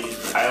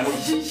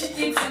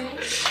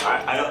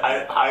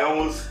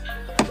almost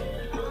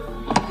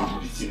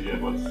beat him there,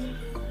 but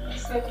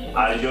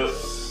I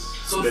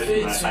just let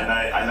him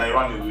and I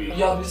ran away.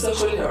 You have been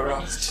sexually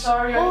harassed.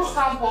 Sorry, on this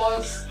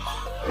campus.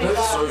 Very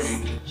sorry.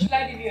 Should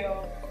I give you a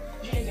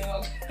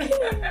hug?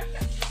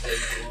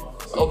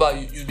 Oba,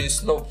 you've been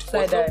snubbed.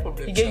 Side eye.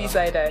 He gave you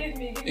side eye.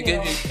 He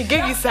gave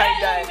you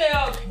side eye.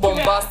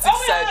 Bombastic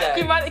side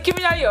eye.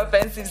 Criminally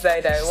offensive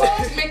side eye. So,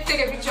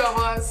 take a picture of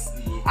us.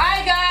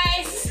 Hi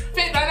guys.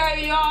 Fit that I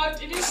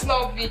hug. You didn't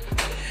snub me.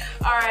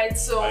 Alright,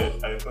 so. I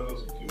thought it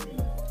was kill me.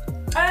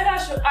 I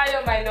should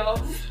iron my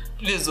love.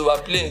 Please, we're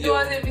playing. It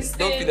was a mistake.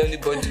 Don't kill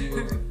anybody.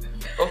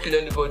 Don't kill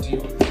anybody.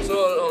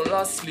 So,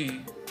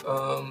 lastly,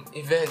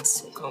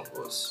 events on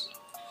campus.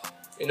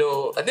 I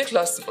think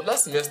last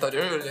semester they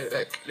didn't really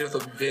like a lot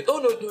of events. Oh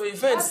no,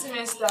 events. Last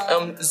semester.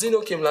 Zeno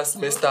came last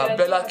semester.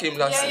 Bella came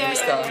last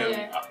semester.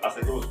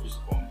 Asake was supposed to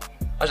come.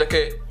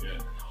 Asake. Yeah.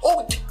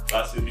 Oh,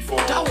 That's it before.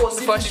 that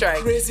was First the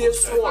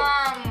craziest one.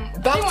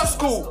 Back to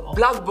school,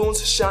 Black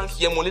Bones, Shank,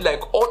 Yemoli,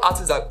 like all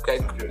artists that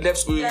like left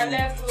school.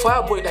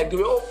 Fireboy, like they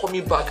were all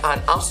coming back,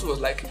 and Amsu was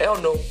like, hell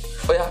no.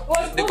 Oh yeah,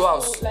 they go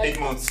out. Like,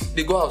 8 months.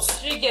 They go out.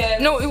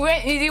 No, it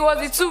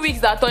was the 2 weeks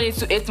that turned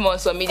into 8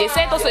 months for me. They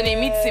sent us on a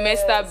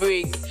mid-semester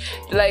break.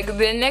 Like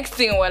the next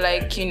thing were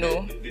like,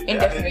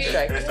 indefinite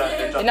strike.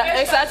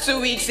 Extra 2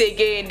 weeks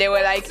again. They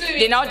were like,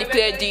 they now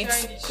declared it.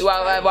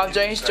 We're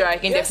joining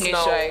strike, indefinite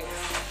strike.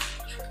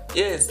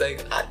 Yes,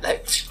 like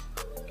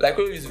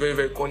it was very,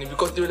 very funny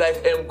because they were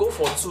like, go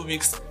for 2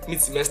 weeks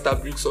mid-semester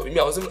break. So me,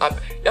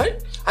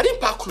 I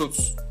didn't pack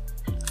clothes.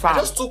 I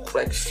just took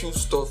like few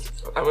stuff.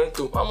 I went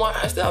to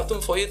I still have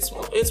them for 8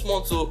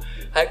 months. So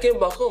I came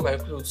back home, my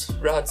clothes,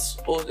 rats,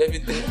 old,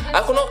 everything.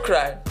 I could not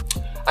cry.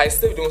 I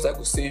saved the ones I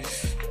could save,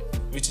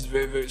 which is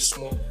very, very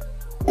small.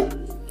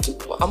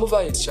 But I'm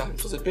over it, Sha.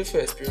 It was a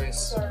painful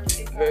experience.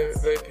 Very,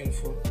 very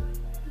painful.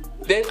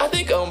 Then I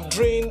think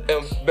during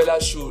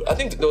Bella's show, I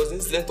think there was an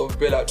incident of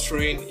Bella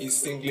throwing his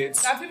singlet.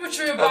 And people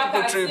threw it back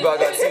at him.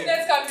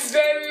 Singlets can be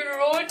very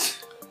rude.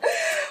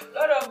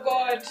 Lord of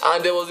God.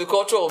 And there was a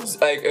culture of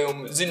like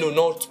Zeno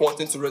not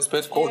wanting to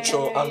respect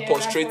culture and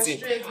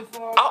prostrating.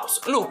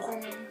 Look,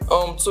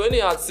 so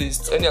any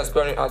artist, any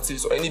aspiring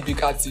artist or any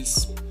big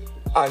artist,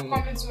 and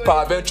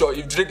peradventure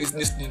if Drake is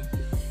listening,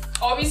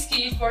 Or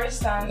Whiskey, for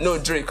instance. No,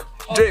 Drake.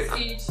 Or Drake,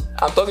 Wizkid.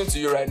 I'm talking to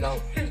you right now.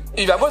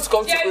 If you're going to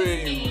come to Dear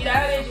OAU, Whiskey,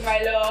 I don't need my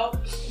love.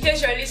 In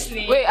case you're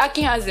listening. Wait,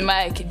 Akin has the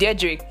mic. Dear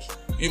Drake.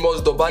 you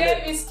must Dear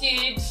dobale.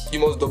 Whiskey, You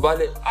must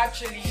dobale.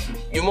 actually.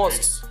 You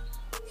must.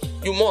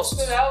 You must.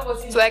 So that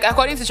was So like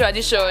according to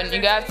tradition,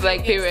 you have to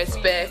like pay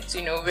respect,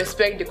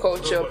 respect the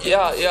culture.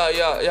 Yeah.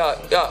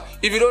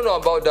 If you don't know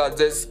about that,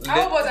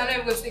 Our boys are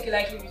never going to take it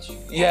lightly with you.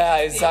 yeah,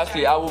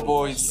 exactly. Our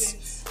boys.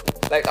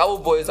 Like our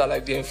boys are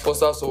like the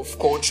enforcers of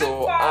culture,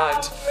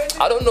 and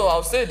I don't know.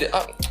 I'll say they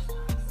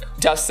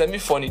are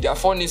semi-funny. They are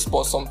funny,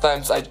 but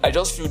sometimes I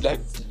just feel like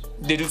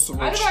they do too I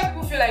much. don't know why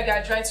people feel like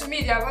they're dry. To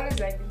me, they are always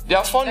like this. They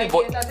are funny, like,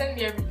 but they entertain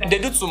me every time. they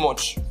do too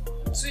much.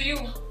 To you,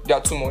 They are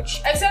too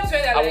much. except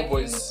when they're Our like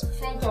boys. in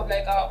front of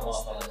like our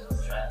posters.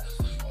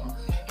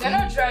 They're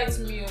not dry to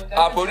me. They're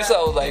Our not producer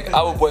dry. was like,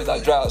 our boys are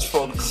dry as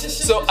fuck.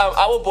 So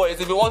our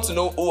boys, if you want to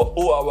know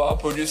who our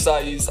producer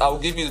is, I'll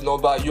give you his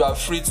number. You are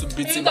free to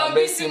beat You him can and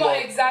beat mess him him up,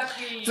 up.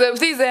 exactly. So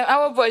please,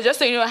 our boy, just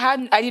so you know,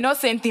 I did not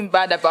say anything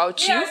bad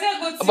about you, Yeah, I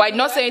said good but I did things.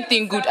 not say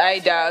anything good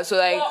either. So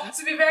like, Well,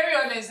 to be very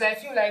honest, I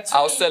feel like to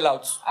I'll me, sell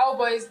out. Our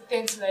boys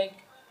tend to like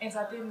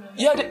entertain me.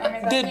 Yeah, I'm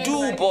they entertained do,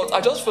 by but them.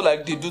 I just feel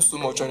like they do too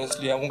much.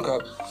 Honestly, I won't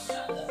cap.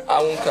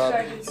 I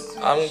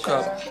won't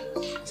cap.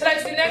 So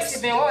like the next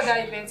event, what was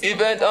that event?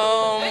 Event I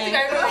don't think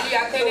I really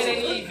attended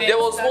any event. there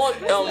was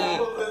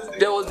one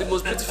there was the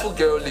most beautiful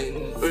girl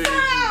in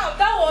Wow,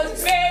 that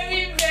was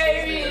very,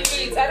 very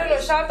lit. I don't know,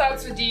 shout out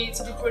to the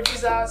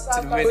producers.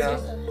 To the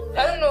winner.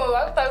 I don't know,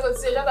 I thought I was going to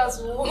say shout out to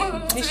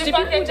the the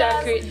people that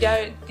packagers.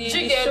 create the You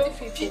show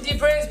get the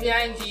brains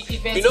behind the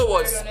event. You know to be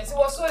what? very honest. It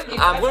was so lit.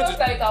 I'm I going felt to-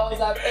 like I was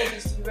at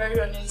edges, to be very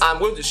honest. I'm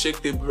going to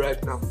shake table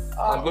right now.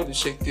 I'm going to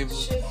shake table.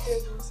 Shake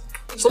tables.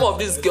 Some of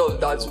these girls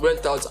that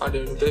went out and they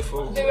were there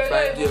for They were 5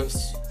 not even-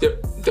 years,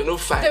 they're not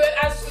fine. They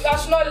were, I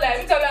should not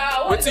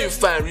lie. Wait till you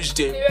find reach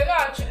They there. were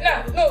not actually,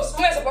 no,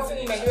 women supporting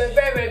women. They were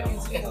very, very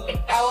beautiful.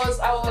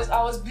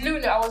 I was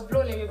blown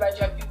away by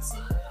their beauty.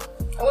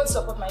 I want to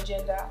support my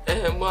gender.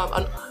 Mom,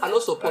 I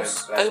not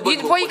suppose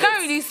everybody. but you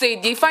can't really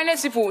say the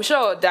finest people,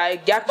 sure,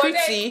 that they are But then-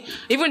 pretty,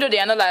 even though they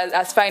are not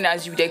as fine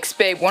as you would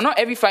expect. Well, not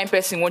every fine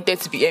person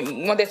wanted to be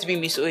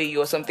Miss OAU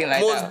or something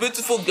like most that.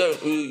 beautiful girl.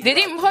 They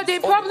didn't, but they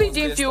probably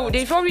didn't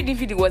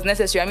feel it was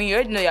necessary. I mean, you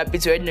already know you're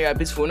beautiful, you already know you're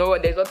beautiful.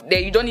 No,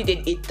 you don't need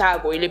a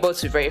tag or a label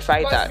to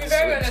verify But that. to be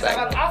very So it's honest, like-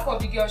 about half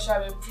of the girls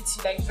were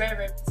pretty, like very,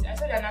 very pretty. I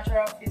saw their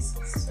natural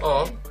faces.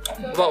 Oh,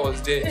 what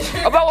was there?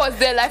 Oba was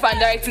there live and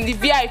direct in the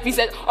VIP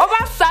said Oba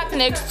sat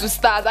next to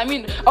stars. I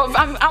mean, I'm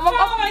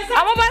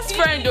Oba's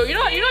friend though. You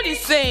know the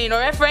saying,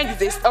 or a friend is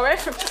this, or Oba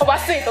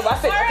say it. I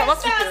cannot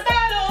speak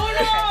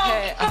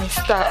it. I'm a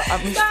star.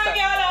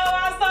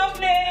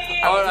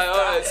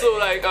 Alright. So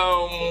like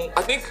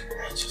I think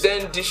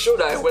then the show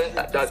that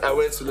I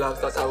went to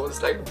last that I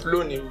was like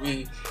blown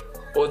away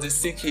was the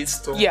Sick Hate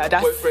store. Yeah,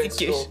 that's boyfriend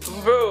sickish.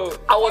 store. Bro.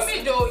 I For was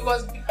me though, it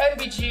was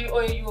MBG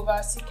OAU over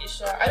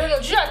Sikisha. I don't know,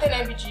 did you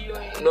attend MBG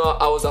OAU? no,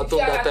 I was at home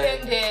Yeah, that I time.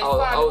 attended. I It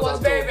was was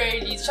at very, home.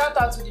 very lit.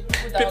 Shout out to the people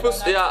that People,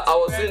 organized yeah, it. I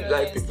was Very, seeing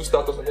very like nice. people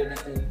status and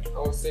everything. I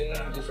was seeing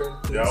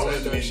different things. They are always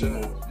and doing shit.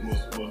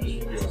 most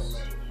beautiful girls.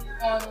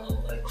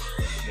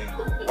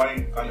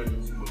 Why can't they do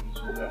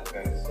beautiful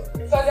guys?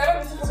 Because they're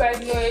not beautiful guys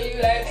in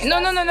OAU, like.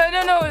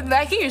 No.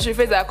 I think you should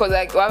phrase that because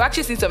like I've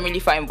actually seen some really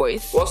fine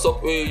boys. What's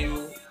up,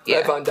 OAU? Yeah.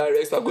 Live and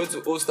direct. We're going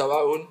to host our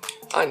own,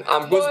 and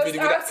I'm going to be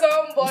the winner.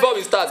 Before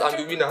we start, I'm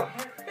the winner.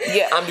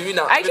 Yeah. I'm the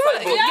winner. I The told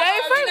fine you're boy.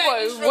 a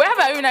fine boy. We have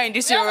a winner in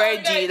this year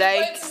already.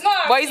 Like,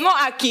 but it's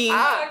not Akin.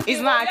 It's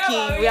not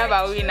Akin. We have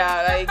a winner.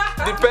 Like,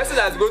 The person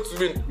that's going to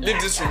win,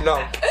 leave this room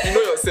now. You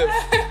know yourself.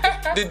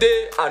 The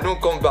day I don't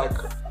come back.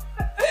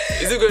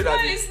 Is it going to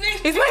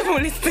be? he's not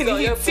even listening. No,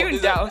 yeah, He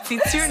tuned but- out. He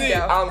tuned See,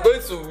 out. I'm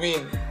going to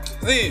win.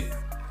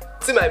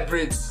 See my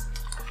braids.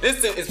 This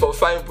thing is for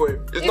fine boy.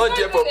 It's not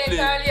there for play.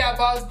 entirely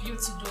about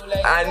beauty though.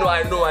 Like, I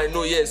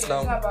know. Yes,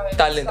 now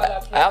talent.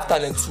 I have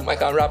talent too. I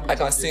can rap. I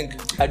can sing.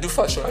 I do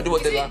fashion. I do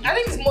See, whatever. I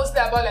think it's mostly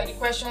about like the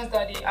questions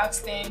that they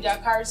ask them, their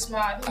charisma.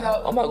 I think that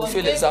I'm gonna go was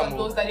fail based on exam.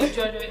 those that they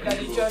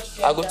judge.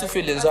 I go to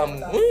fail exam.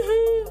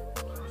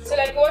 So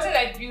like it wasn't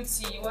like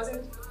beauty. It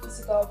wasn't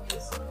physical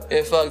beauty.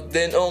 In fact,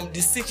 then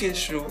the CK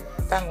show.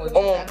 Thank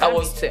God.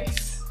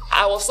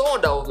 I was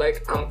someone that was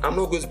like, I'm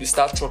not going to be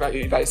starstruck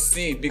if I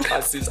see big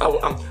asses. I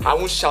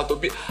won't shout a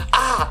bit.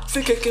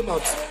 CK came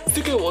out.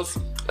 CK was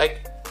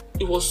like,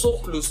 it was so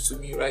close to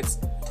me, right?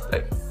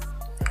 Like,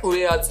 we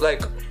had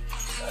like,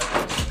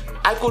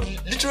 I could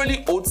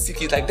literally hold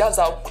CK. Like that's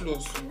how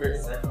close we were.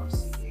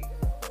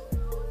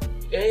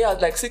 Yeah,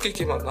 like CK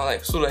came out now,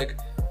 like so, like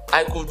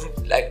I could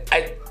like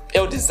I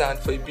held his hand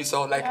for a bit.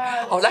 So I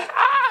was like,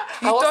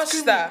 You I was touched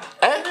screaming. her.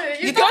 Eh?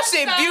 You touched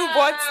a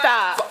billboard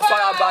star.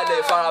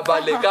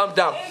 Farabale, calm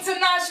down.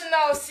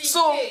 International CK.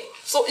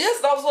 So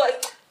yes, that was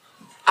like,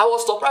 I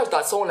was surprised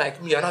that someone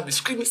like me and I'd be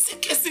screaming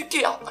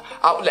CK.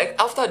 Like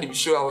after the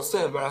show, I was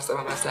so embarrassed.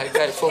 I was like,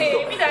 guys, fuck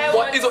up.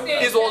 But it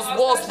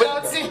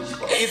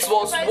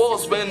was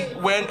worse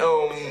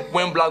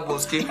when Black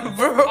Bones came.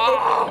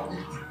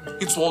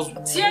 it was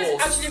tears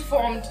worse. actually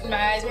formed in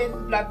my eyes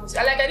when Black Bones.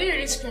 I didn't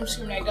really scream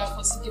like that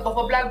for CK, but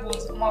for Black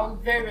Bones, I was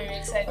very, very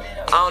excited.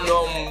 And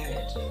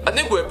I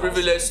think we're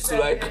privileged to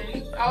like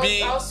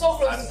be. I was so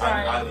close to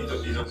crying. And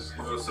it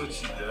was so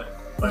cheap there.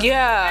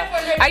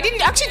 Yeah, I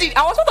didn't actually.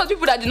 I was one of the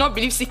people that did not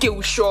believe CK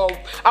would show up.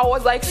 I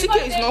was like,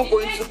 CK is not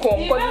going to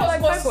come because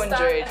it's like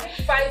 500.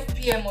 5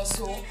 p.m. or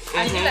so,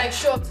 and he like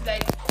show up to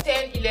like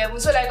 10, 11.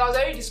 So like I was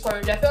very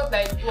discouraged. I felt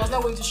like he was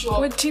not going to show up.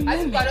 What do you I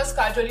mean? think I just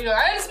casually.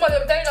 I just want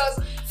them telling us.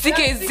 CK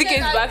is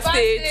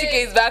backstage. CK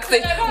is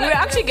backstage. We were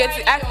actually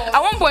getting. At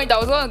one point, I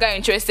was one guy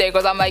interested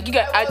because I'm like, you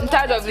guys, I'm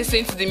tired of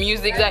listening to the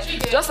music. Like,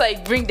 just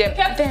like bring them.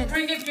 Kept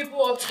bringing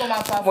people up to come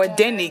and perform. But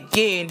then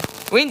again,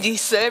 when the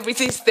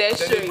celebrities started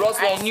Then they showing, brought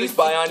I one knew sweet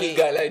Bayani CK.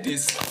 guy like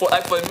this. For a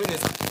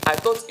minute, I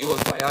thought it was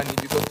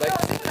Bayani because like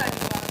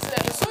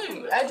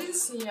I didn't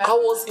see. I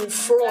was in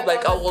front,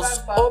 like I was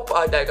up,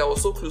 and like I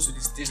was so close to the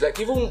stage. Like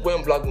even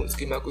when Black Bones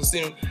came, I could see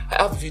him.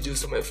 I have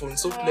videos on my phone,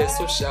 so clear,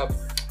 so sharp.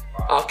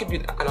 I'll keep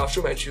it and I'll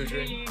show my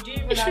children. You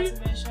didn't even have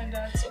to mention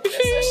that. So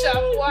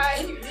sharp.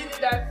 Why you did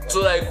that?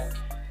 So like,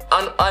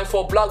 and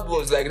for Black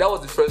Bones, like that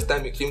was the first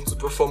time he came to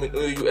perform in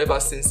OAU ever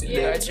since he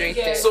left.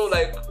 Graduated. So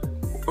like,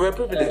 we're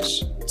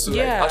privileged to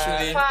like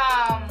actually,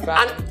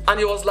 and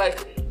he was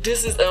like,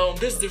 this is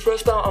the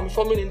first time I'm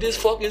performing in this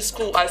fucking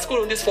school. I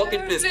school in this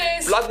fucking place.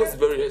 Black Bones is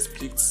very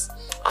split,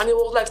 and he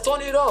was like,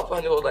 turn it up,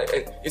 and it was like,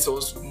 it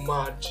was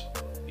mad.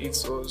 It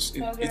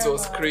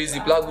was crazy.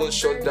 Black Bones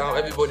shut down.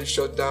 Everybody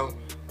shut down.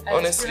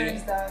 Honestly,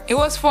 it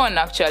was fun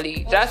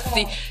actually. That's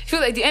the. I feel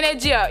like the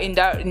energy in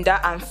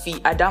that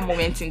amphi at that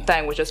moment in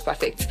time was just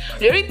perfect.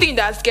 The only thing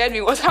that scared me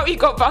was how we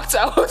got back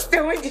to our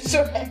hostel when the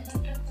show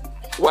ended.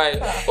 Why?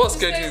 What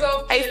scared you?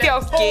 I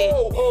still scared.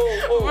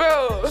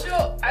 Bro.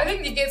 Sure, I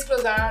think the gates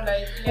closed around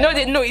like.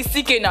 No, it's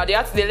CK now. They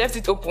left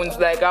it open. It's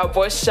like our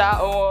boss shot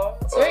or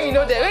when you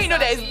know that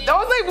was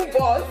not even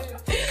boss.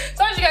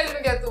 So how did you guys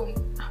even get home?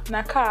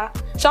 Naka.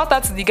 Shout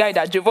out to the guy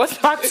that drove us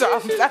back to our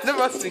flat.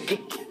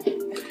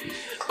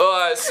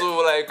 Alright, so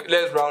like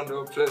let's round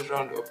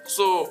up.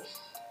 So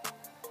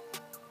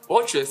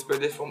what you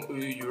expected from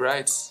OAU,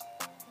 right?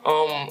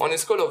 On a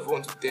scale of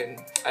 1 to 10,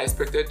 I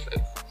expected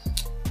like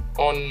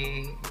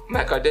on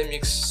my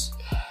academics,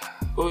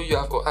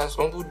 OAU has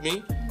humbled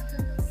me.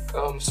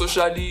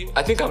 Socially,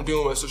 I think I'm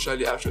doing well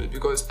socially actually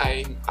because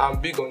I'm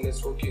big on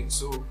networking.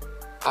 So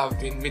I've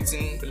been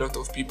meeting a lot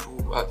of people.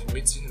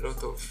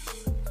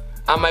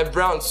 And my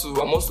brand too.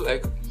 I'm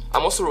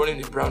also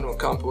running the brand on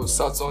campus,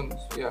 Saturn.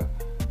 Yeah.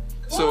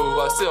 So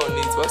we're still on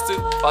it.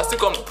 We're still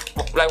coming.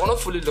 Like we're not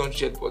fully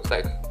launched yet, but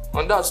like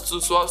on that too.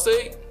 So I'll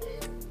say,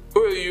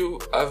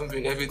 OAU haven't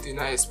been everything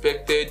I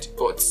expected,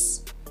 but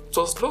it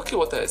was lucky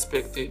what I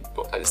expected.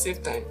 But at the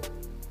same time,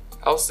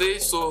 I'll say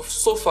so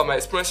far my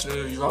experience in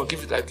OAU, I'll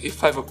give it like a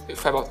 5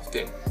 out of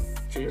 10.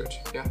 Period.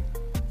 Yeah.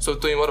 So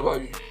Tony, what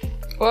about you?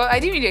 Well, I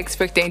didn't really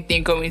expect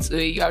anything coming to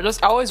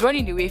OAU. I was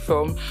running away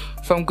from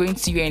going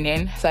to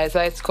UNN, so I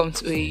decided to come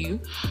to OAU.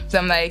 So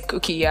I'm like,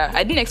 okay, yeah,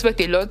 I didn't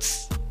expect a lot.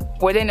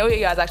 But then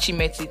OAU has actually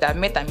met it. I've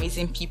met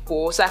amazing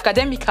people. So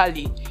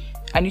academically,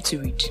 I need to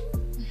read.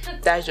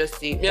 That's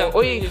just it. Yeah,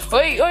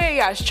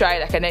 OAU has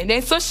tried. And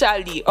then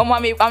socially, I'm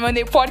on a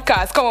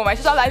podcast. Come on, my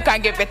social life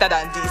can't get better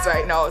than this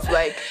right now. It's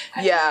like,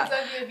 yeah.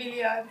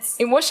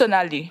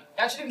 Emotionally.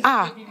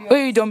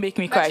 OAU don't make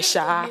me cry,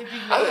 Sha.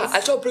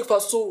 I tried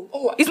breakfast, so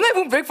it's not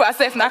even breakfast,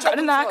 now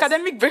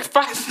academic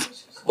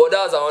breakfast. But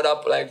that's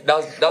another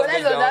that's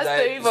another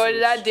story for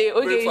that day.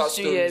 Okay, Breakfast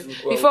 2 stories years. will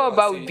go Before on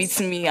Oba will overseas.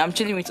 beat me, I'm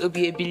chilling with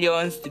OBA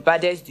Billions, the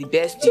baddest, the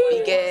best, the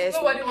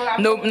biggest.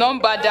 No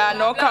badder,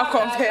 no can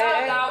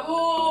compare.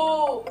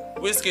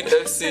 Whiskey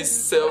FC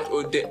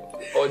self-ordained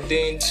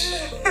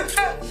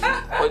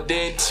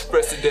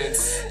president.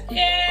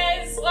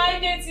 Yes, why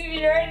did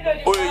you learn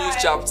OAU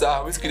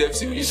chapter, Whiskey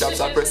FC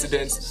chapter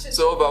president.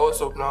 So Oba,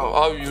 what's up now?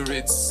 How you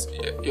rate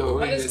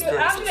your OAU experience so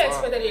I actually far?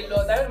 expected a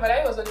lot. I remember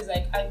that was always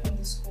like I've been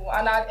to school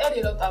and I'd heard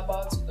a lot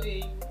about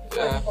OAU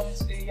before I come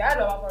to OAU. I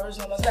heard about my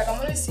original numbers. Like I'm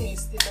only seeing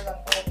status and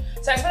all.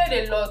 So I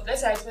expected a lot.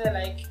 Let's say I expected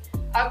like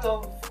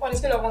on a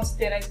scale of 1 to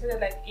 10, I expected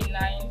like a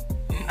 9.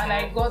 And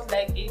I got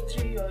like a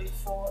 3 or a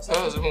 4.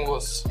 That was even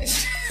worse.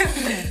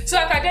 So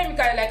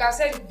academically, like I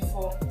said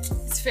before,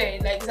 it's fair.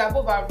 Like it's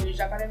above average.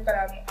 Academically,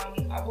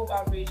 I'm above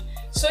average.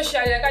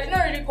 Socially, like I did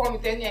not really come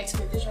with any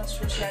expectations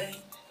socially.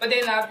 But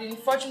then I've been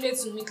fortunate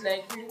to meet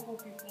like really cool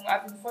people.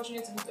 I've been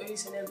fortunate to meet all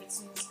these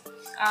celebrities.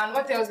 And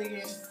what else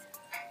again?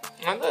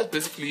 And that's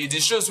basically the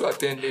shows you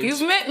attended.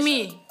 You've met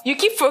me. You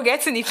keep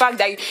forgetting the fact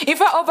that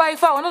if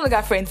I want to look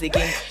at friends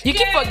again, you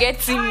keep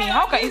forgetting me.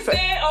 How can you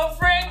say a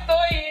friend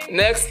Toyin?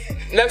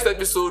 Next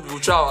episode, we'll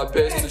try our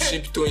best to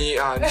ship Tony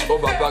and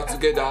Oba back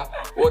together.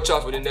 Watch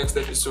out for the next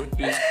episode,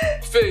 please.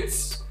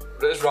 Faith,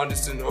 let's round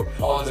this thing up.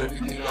 How's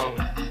everything now?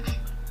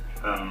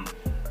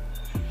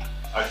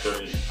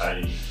 Actually,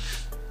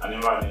 I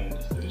never had any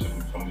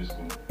inspiration from this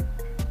school,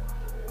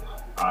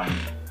 and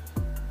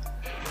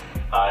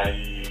I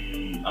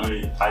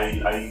did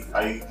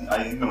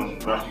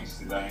graphics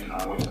design and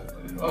website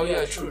design. Oh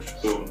yeah, true.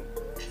 So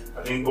I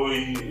I think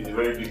OAU is a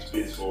very big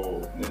space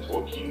for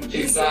networking.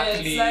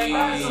 Exactly. Yes, like,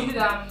 that's something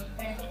that I'm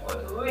thankful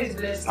for. Always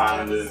blessed.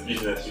 And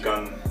business, you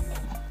can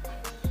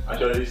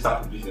actually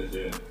start a business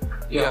there.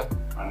 Yeah.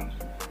 And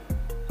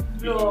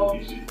Bro.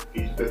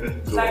 it's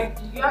definitely Like,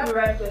 you have the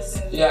right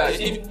person. Yeah, if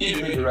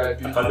you meet the right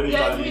people. Yeah, you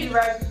academically, meet the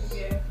right people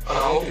here.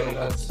 I'm working on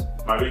that.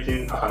 my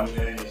rating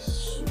academically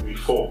will be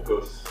 4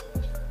 because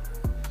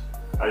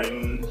I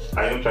don't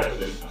try for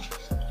them.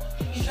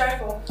 You try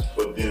for.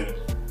 But then,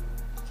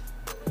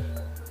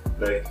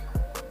 like,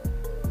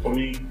 for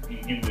me, you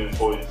give them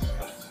 4 is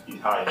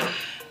high.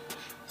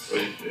 So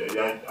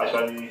it's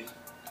actually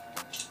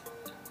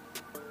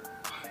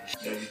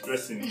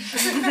depressing.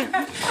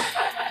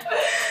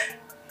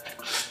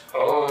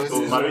 Oh,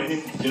 So my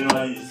rating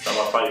generally is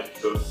about 5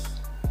 because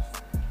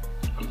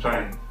I'm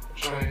trying.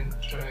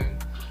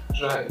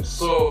 Trying.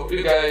 So,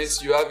 you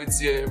guys, you have it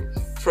here.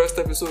 First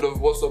episode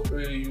of What's Up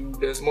OAU.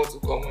 There's more to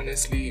come,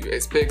 honestly.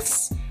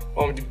 Expect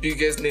the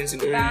biggest names in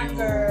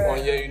OAU on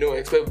here, you know,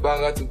 expect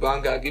banger to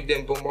banger, give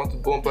them bumper to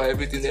bumper,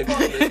 everything.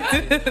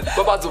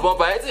 Bumper to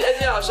bumper,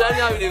 anything how shiny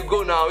how they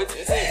go now.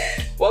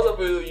 What's Up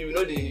OAU, you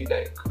know, they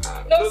like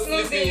no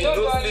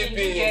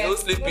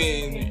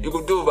sleeping. You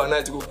could do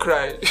overnight, you could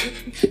cry.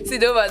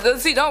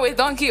 Don't wait,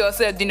 don't kill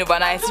yourself doing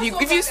overnight.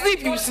 If you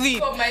sleep, you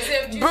sleep.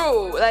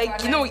 Bro,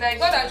 like, you know. Like,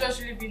 God has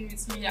just really been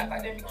with me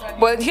academically.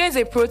 But here's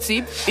a pro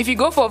tip. If you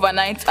go for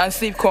overnight and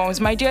sleep comes,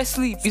 my dear,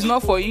 sleep is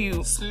not for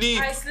you. Sleep.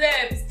 I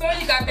slept. Don't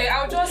look at it.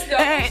 I'll just sleep.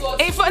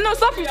 No,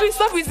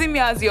 stop using me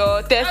as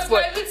your test. As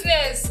my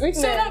witness.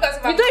 So long as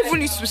you don't even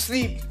need to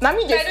sleep. Now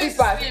me just sleep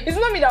fast. It's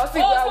not me that will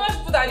sleep. Oh, so much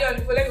people that are on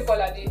the phone. Let me call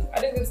her day. I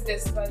don't go to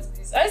testify to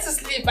this. I used to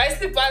sleep. I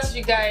sleep past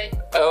you guys.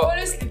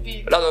 Always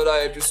sleeping. That's another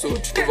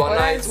episode.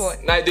 Overnight.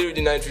 Night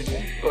reading.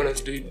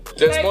 Honestly,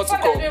 there's more to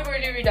come. I don't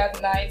really read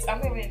at night. I'm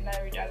not even a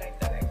night reader like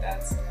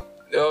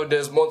that.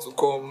 There's more to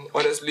come.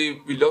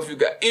 Honestly, we love you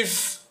guys.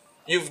 If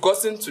you've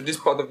gotten to this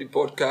part of the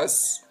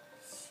podcast,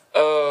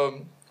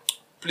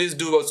 please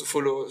do also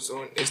follow us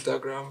on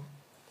Instagram.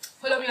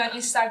 Follow me on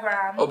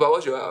Instagram. Oba,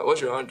 what's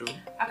your handle?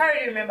 I can't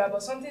really remember,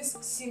 but something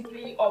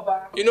simply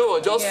Oba. You know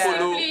what? Just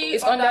follow.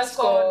 It's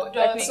underscore.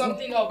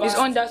 Something Oba. It's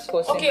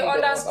underscore. Okay,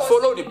 underscore.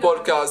 Follow the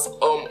podcast.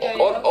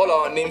 All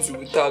our names will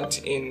be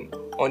tagged in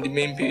on the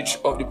main page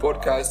of the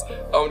podcast.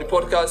 The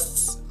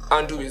podcast's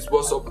handle is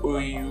What's Up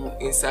OAU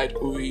inside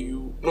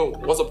OAU. No,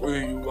 What's Up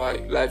OAU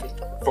live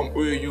from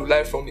OAU,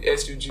 live from the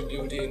SUG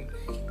building.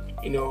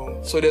 You know,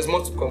 so there's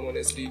more to come,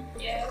 honestly.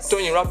 Yes.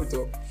 Tony, wrap it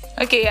up.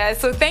 Okay, yeah,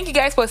 so thank you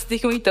guys for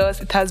sticking with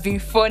us. It has been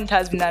fun, it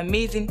has been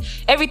amazing.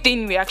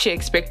 Everything we actually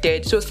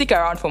expected. So stick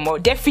around for more.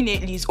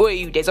 Definitely, it's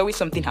OAU. There's always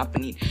something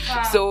happening.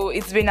 Wow. So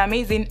it's been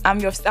amazing. I'm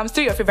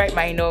still your favorite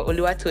minor,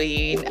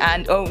 Oluwatoyin.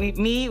 And with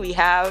me, we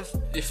have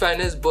the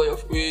finest boy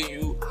of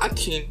OAU,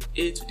 Akin,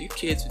 A to the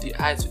K to the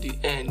I to the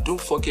N. Don't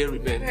forget,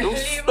 remember. Don't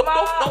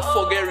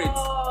forget it.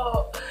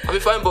 I'm a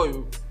fine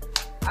boy.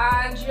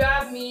 And you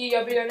have me,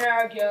 your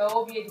billionaire girl,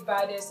 Obi the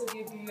baddest,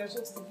 Obi billion,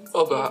 so to the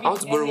Oba, I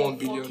want to borrow 1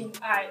 billion.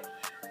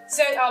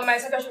 Send my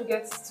secretary will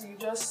get to you.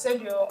 Just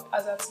send your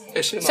answer to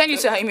me. Send it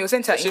to her email.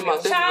 Send her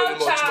email.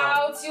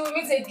 Ciao. Till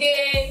we meet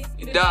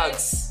again.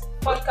 That's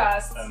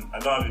podcast. I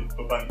don't have a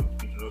proper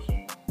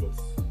introduction because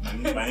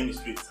my name is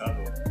Faith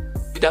Sado.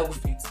 Idagu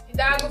Fit.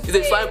 He's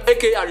a fine,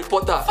 aka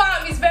reporter.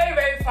 Fam is very,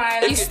 very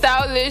fine. He's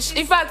stylish.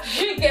 In fact,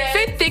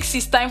 Faith takes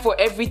his time for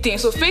everything.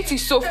 So Faith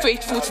is so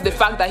faithful to the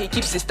fact that he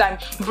keeps his time.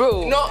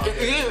 Bro. No,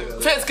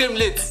 Faith came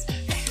late.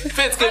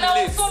 And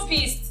I was so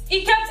pissed.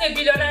 He kept a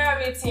billionaire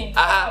rating.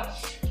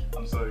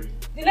 I'm sorry.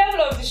 The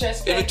level of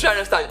disrespect. If you try to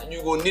understand,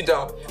 you go kneel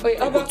down. Wait,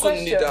 you go to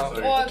kneel down.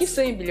 You keep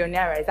saying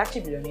billionaire, it's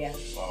actually billionaire.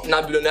 Wow.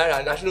 Now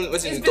billionaire, now she don't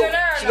listen to talk.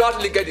 She don't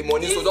actually get the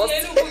money, so just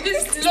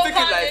stick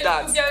it like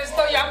that.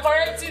 You're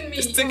correcting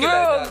me. Stick it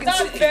like that.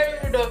 That's very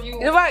rude of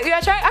you. You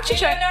are trying.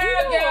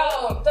 Billionaire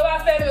girl.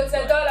 Obafemi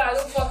 $10.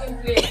 Don't fucking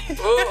play.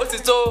 Oh,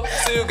 Otito.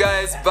 See you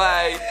guys.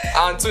 Bye.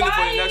 And tune in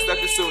for the next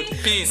episode.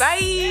 Peace. Bye.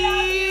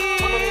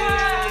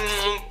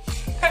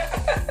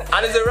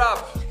 And it's a wrap.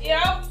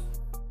 Yep.